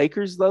watching the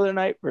Lakers the other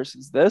night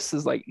versus this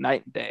is like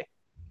night and day.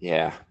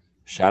 Yeah.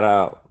 Shout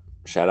out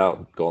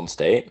Golden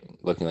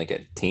State, looking like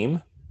a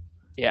team.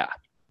 Yeah.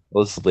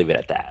 Let's leave it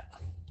at that.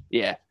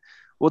 Yeah.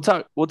 We'll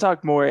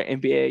talk more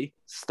NBA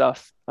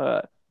stuff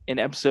in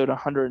episode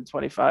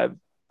 125.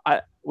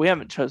 We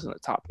haven't chosen a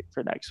topic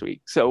for next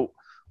week, so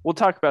we'll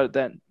talk about it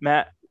then.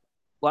 Matt,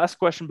 last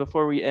question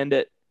before we end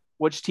it.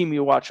 Which team are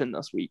you watching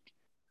this week?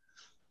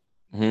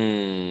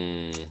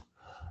 I'm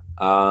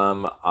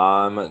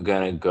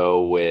gonna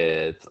go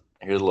with,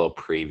 here's a little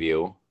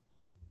preview.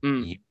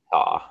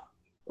 Utah.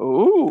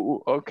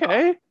 Ooh,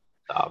 okay.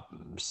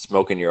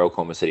 Smoking your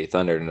Oklahoma City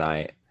Thunder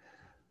tonight.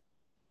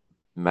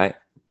 Might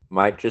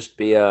just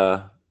be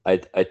a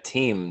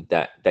team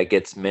that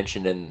gets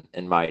mentioned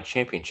in my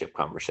championship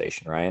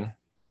conversation, Ryan.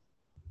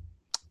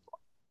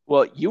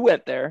 Well, you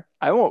went there.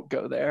 I won't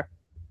go there,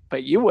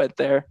 but you went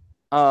there.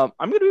 I'm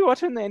going to be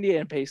watching the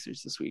Indiana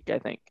Pacers this week, I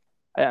think.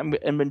 I'm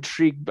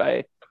intrigued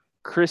by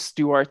Chris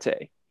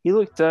Duarte. He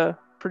looked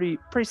pretty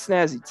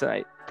snazzy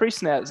tonight. Pretty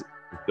snazzy.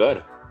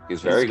 Good.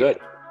 He's very good.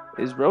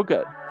 He's real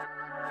good.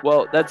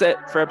 Well, that's it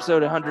for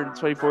episode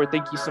 124.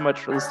 Thank you so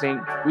much for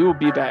listening. We will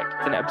be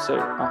back in episode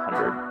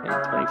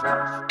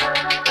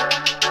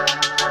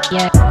 125.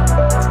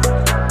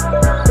 Yeah.